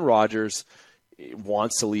 if Aaron Rodgers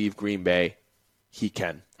wants to leave Green Bay, he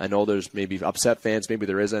can. I know there's maybe upset fans, maybe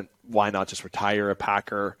there isn't. Why not just retire a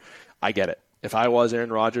Packer? I get it. If I was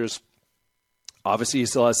Aaron Rodgers, obviously he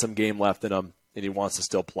still has some game left in him and he wants to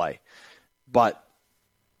still play. But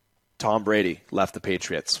Tom Brady left the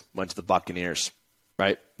Patriots, went to the Buccaneers,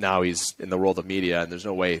 right? Now he's in the world of media, and there's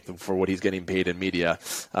no way for what he's getting paid in media,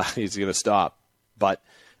 he's going to stop. But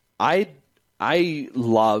I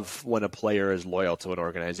love when a player is loyal to an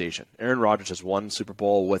organization. Aaron Rodgers has won Super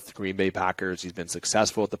Bowl with Green Bay Packers. He's been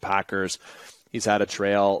successful with the Packers. He's had a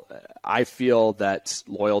trail. I feel that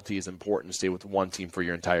loyalty is important to stay with one team for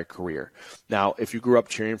your entire career. Now, if you grew up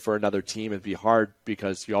cheering for another team, it'd be hard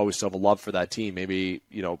because you always still have a love for that team. Maybe,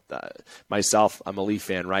 myself, I'm a Leaf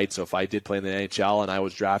fan, right? So if I did play in the NHL and I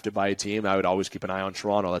was drafted by a team, I would always keep an eye on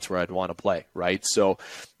Toronto. That's where I'd want to play, right? So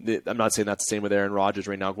I'm not saying that's the same with Aaron Rodgers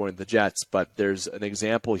right now going to the Jets, but there's an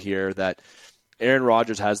example here that Aaron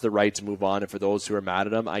Rodgers has the right to move on, and for those who are mad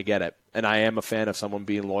at him, I get it. And I am a fan of someone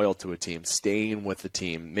being loyal to a team, staying with the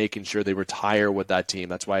team, making sure they retire with that team.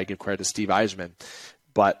 That's why I give credit to Steve Yzerman.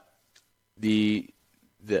 But the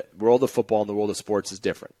world of football and the world of sports is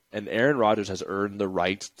different. And Aaron Rodgers has earned the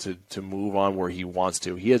right to move on where he wants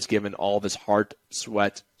to. He has given all of his heart,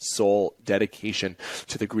 sweat, soul, dedication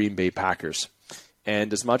to the Green Bay Packers.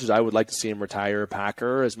 And as much as I would like to see him retire a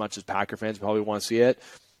Packer, as much as Packer fans probably want to see it,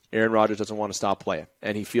 Aaron Rodgers doesn't want to stop playing,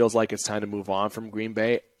 and he feels like it's time to move on from Green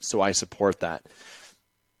Bay, so I support that.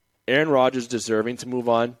 Aaron Rodgers deserving to move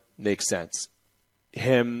on makes sense.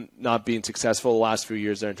 Him not being successful the last few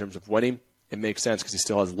years there in terms of winning, it makes sense because he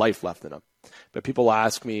still has life left in him. But people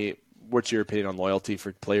ask me, what's your opinion on loyalty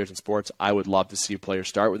for players in sports? I would love to see players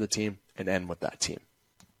start with a team and end with that team.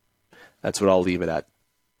 That's what I'll leave it at.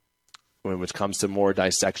 When it comes to more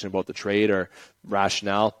dissection about the trade or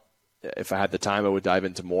rationale, if I had the time, I would dive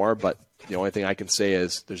into more, but the only thing I can say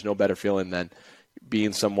is there's no better feeling than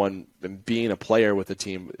being a player with a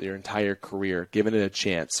team your entire career, giving it a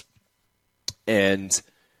chance. And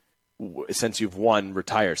since you've won,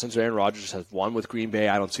 retire. Since Aaron Rodgers has won with Green Bay,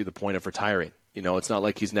 I don't see the point of retiring. It's not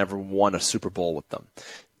like he's never won a Super Bowl with them.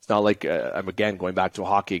 It's not like, I'm again going back to a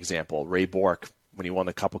hockey example, Ray Bourque. When he won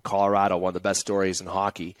the Cup of Colorado, one of the best stories in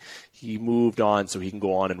hockey, he moved on so he can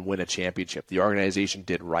go on and win a championship. The organization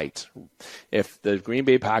did right. If the Green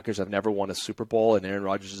Bay Packers have never won a Super Bowl and Aaron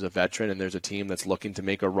Rodgers is a veteran and there's a team that's looking to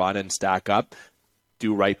make a run and stack up,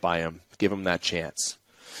 do right by him. Give him that chance.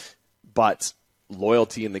 But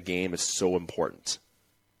loyalty in the game is so important.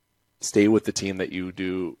 Stay with the team that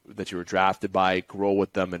you were drafted by, grow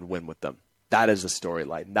with them, and win with them. That is a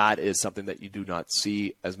storyline. That is something that you do not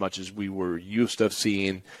see as much as we were used to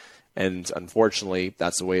seeing, and unfortunately,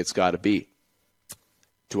 that's the way it's got to be.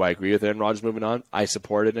 Do I agree with Aaron Rodgers moving on? I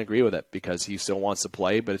support it and agree with it because he still wants to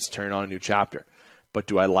play, but it's turning on a new chapter. But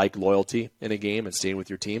do I like loyalty in a game and staying with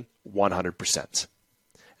your team? 100%.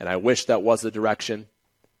 And I wish that was the direction.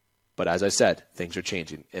 But as I said, things are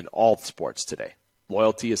changing in all sports today.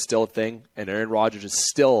 Loyalty is still a thing, and Aaron Rodgers is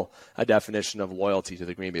still a definition of loyalty to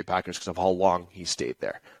the Green Bay Packers because of how long he stayed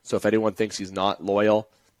there. So if anyone thinks he's not loyal,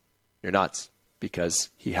 you're nuts, because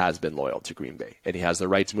he has been loyal to Green Bay, and he has the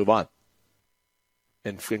right to move on.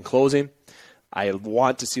 And in closing, I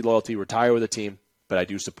want to see loyalty retire with a team, but I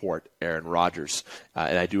do support Aaron Rodgers.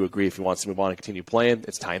 And I do agree if he wants to move on and continue playing,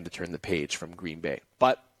 it's time to turn the page from Green Bay.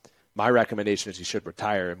 But my recommendation is he should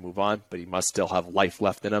retire and move on, but he must still have life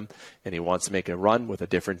left in him, and he wants to make a run with a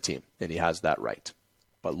different team, and he has that right.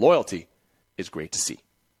 But loyalty is great to see.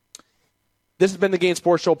 This has been the Game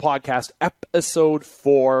Sports Show podcast, episode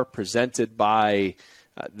 4, presented by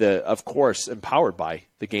of course, empowered by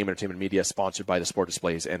the Game Entertainment Media, sponsored by the Sport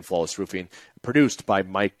Displays and Flawless Roofing, produced by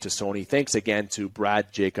Mike Tassoni. Thanks again to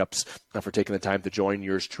Brad Jacobs for taking the time to join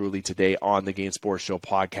yours truly today on the Game Sports Show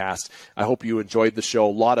podcast. I hope you enjoyed the show.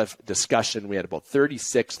 A lot of discussion. We had about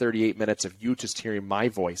 38 minutes of you just hearing my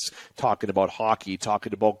voice talking about hockey,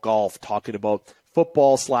 talking about golf, talking about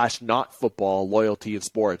football/not football, loyalty in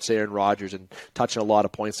sports, Aaron Rodgers, and touching a lot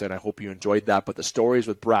of points there, and I hope you enjoyed that. But the stories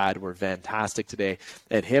with Brad were fantastic today,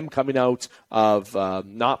 and him coming out of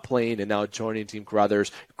not playing and now joining Team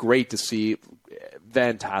Carruthers, great to see,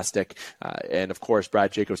 fantastic. And of course,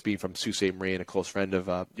 Brad Jacobs being from Sault Ste. Marie and a close friend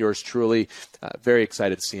of yours truly, very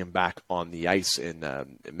excited to see him back on the ice in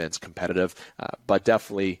men's competitive, but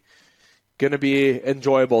definitely going to be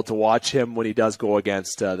enjoyable to watch him when he does go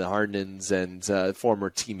against the Harnins and former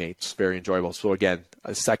teammates. Very enjoyable. So again,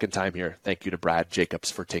 a second time here, thank you to Brad Jacobs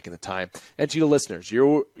for taking the time. And to you listeners,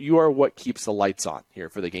 you are what keeps the lights on here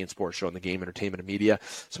for the Game Sports Show and the Game Entertainment and Media.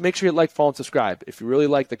 So make sure you like, follow, and subscribe. If you really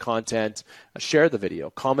like the content, share the video,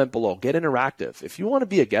 comment below, get interactive. If you want to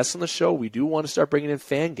be a guest on the show, we do want to start bringing in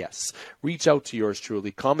fan guests. Reach out to yours truly,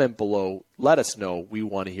 comment below, let us know. We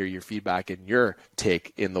want to hear your feedback and your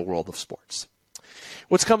take in the world of sports.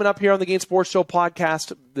 What's coming up here on the Game Sports Show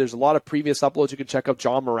podcast? There's a lot of previous uploads you can check out.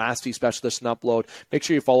 John Morasti, Specialist in Upload. Make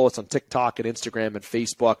sure you follow us on TikTok and Instagram and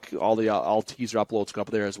Facebook. All teaser uploads come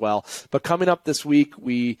up there as well. But coming up this week,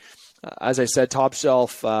 as I said, Top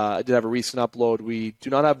Shelf did have a recent upload. We do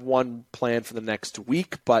not have one planned for the next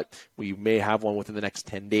week, but we may have one within the next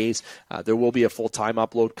 10 days. There will be a full-time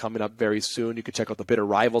upload coming up very soon. You can check out the Bitter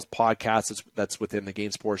Rivals podcast. That's within the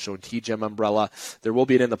Game Sports Show and TGM umbrella. There will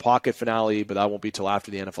be an In the Pocket finale, but that won't be till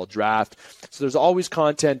after the NFL draft. So there's always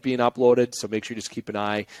content being uploaded, so make sure you just keep an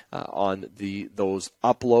eye on those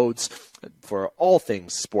uploads for all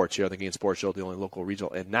things sports here on the Game Sports Show, the only local,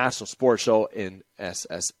 regional, and national sports show in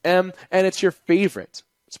SSM, and it's your favorite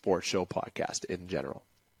sports show podcast in general.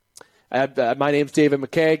 My name's David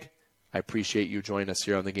McKeag. I appreciate you joining us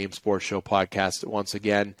here on the Game Sports Show podcast once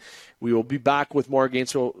again. We will be back with more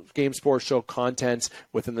Game Sports Show content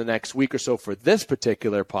within the next week or so for this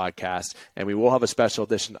particular podcast, and we will have a special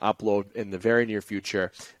edition upload in the very near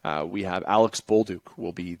future. We have Alex Bolduc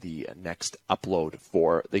will be the next upload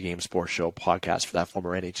for the Game Sports Show podcast for that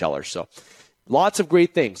former NHLer. So lots of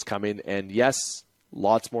great things coming, and yes,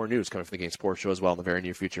 lots more news coming from the Game Sports Show as well in the very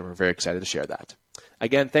near future. We're very excited to share that.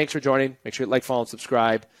 Again, thanks for joining. Make sure you like, follow, and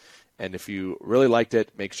subscribe. And if you really liked it,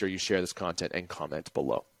 make sure you share this content and comment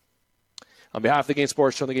below. On behalf of the Game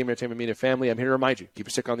Sports Show and the Game Entertainment Media family, I'm here to remind you, keep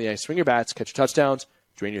your stick on the ice, swing your bats, catch your touchdowns,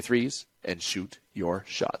 drain your threes, and shoot your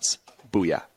shots. Booyah.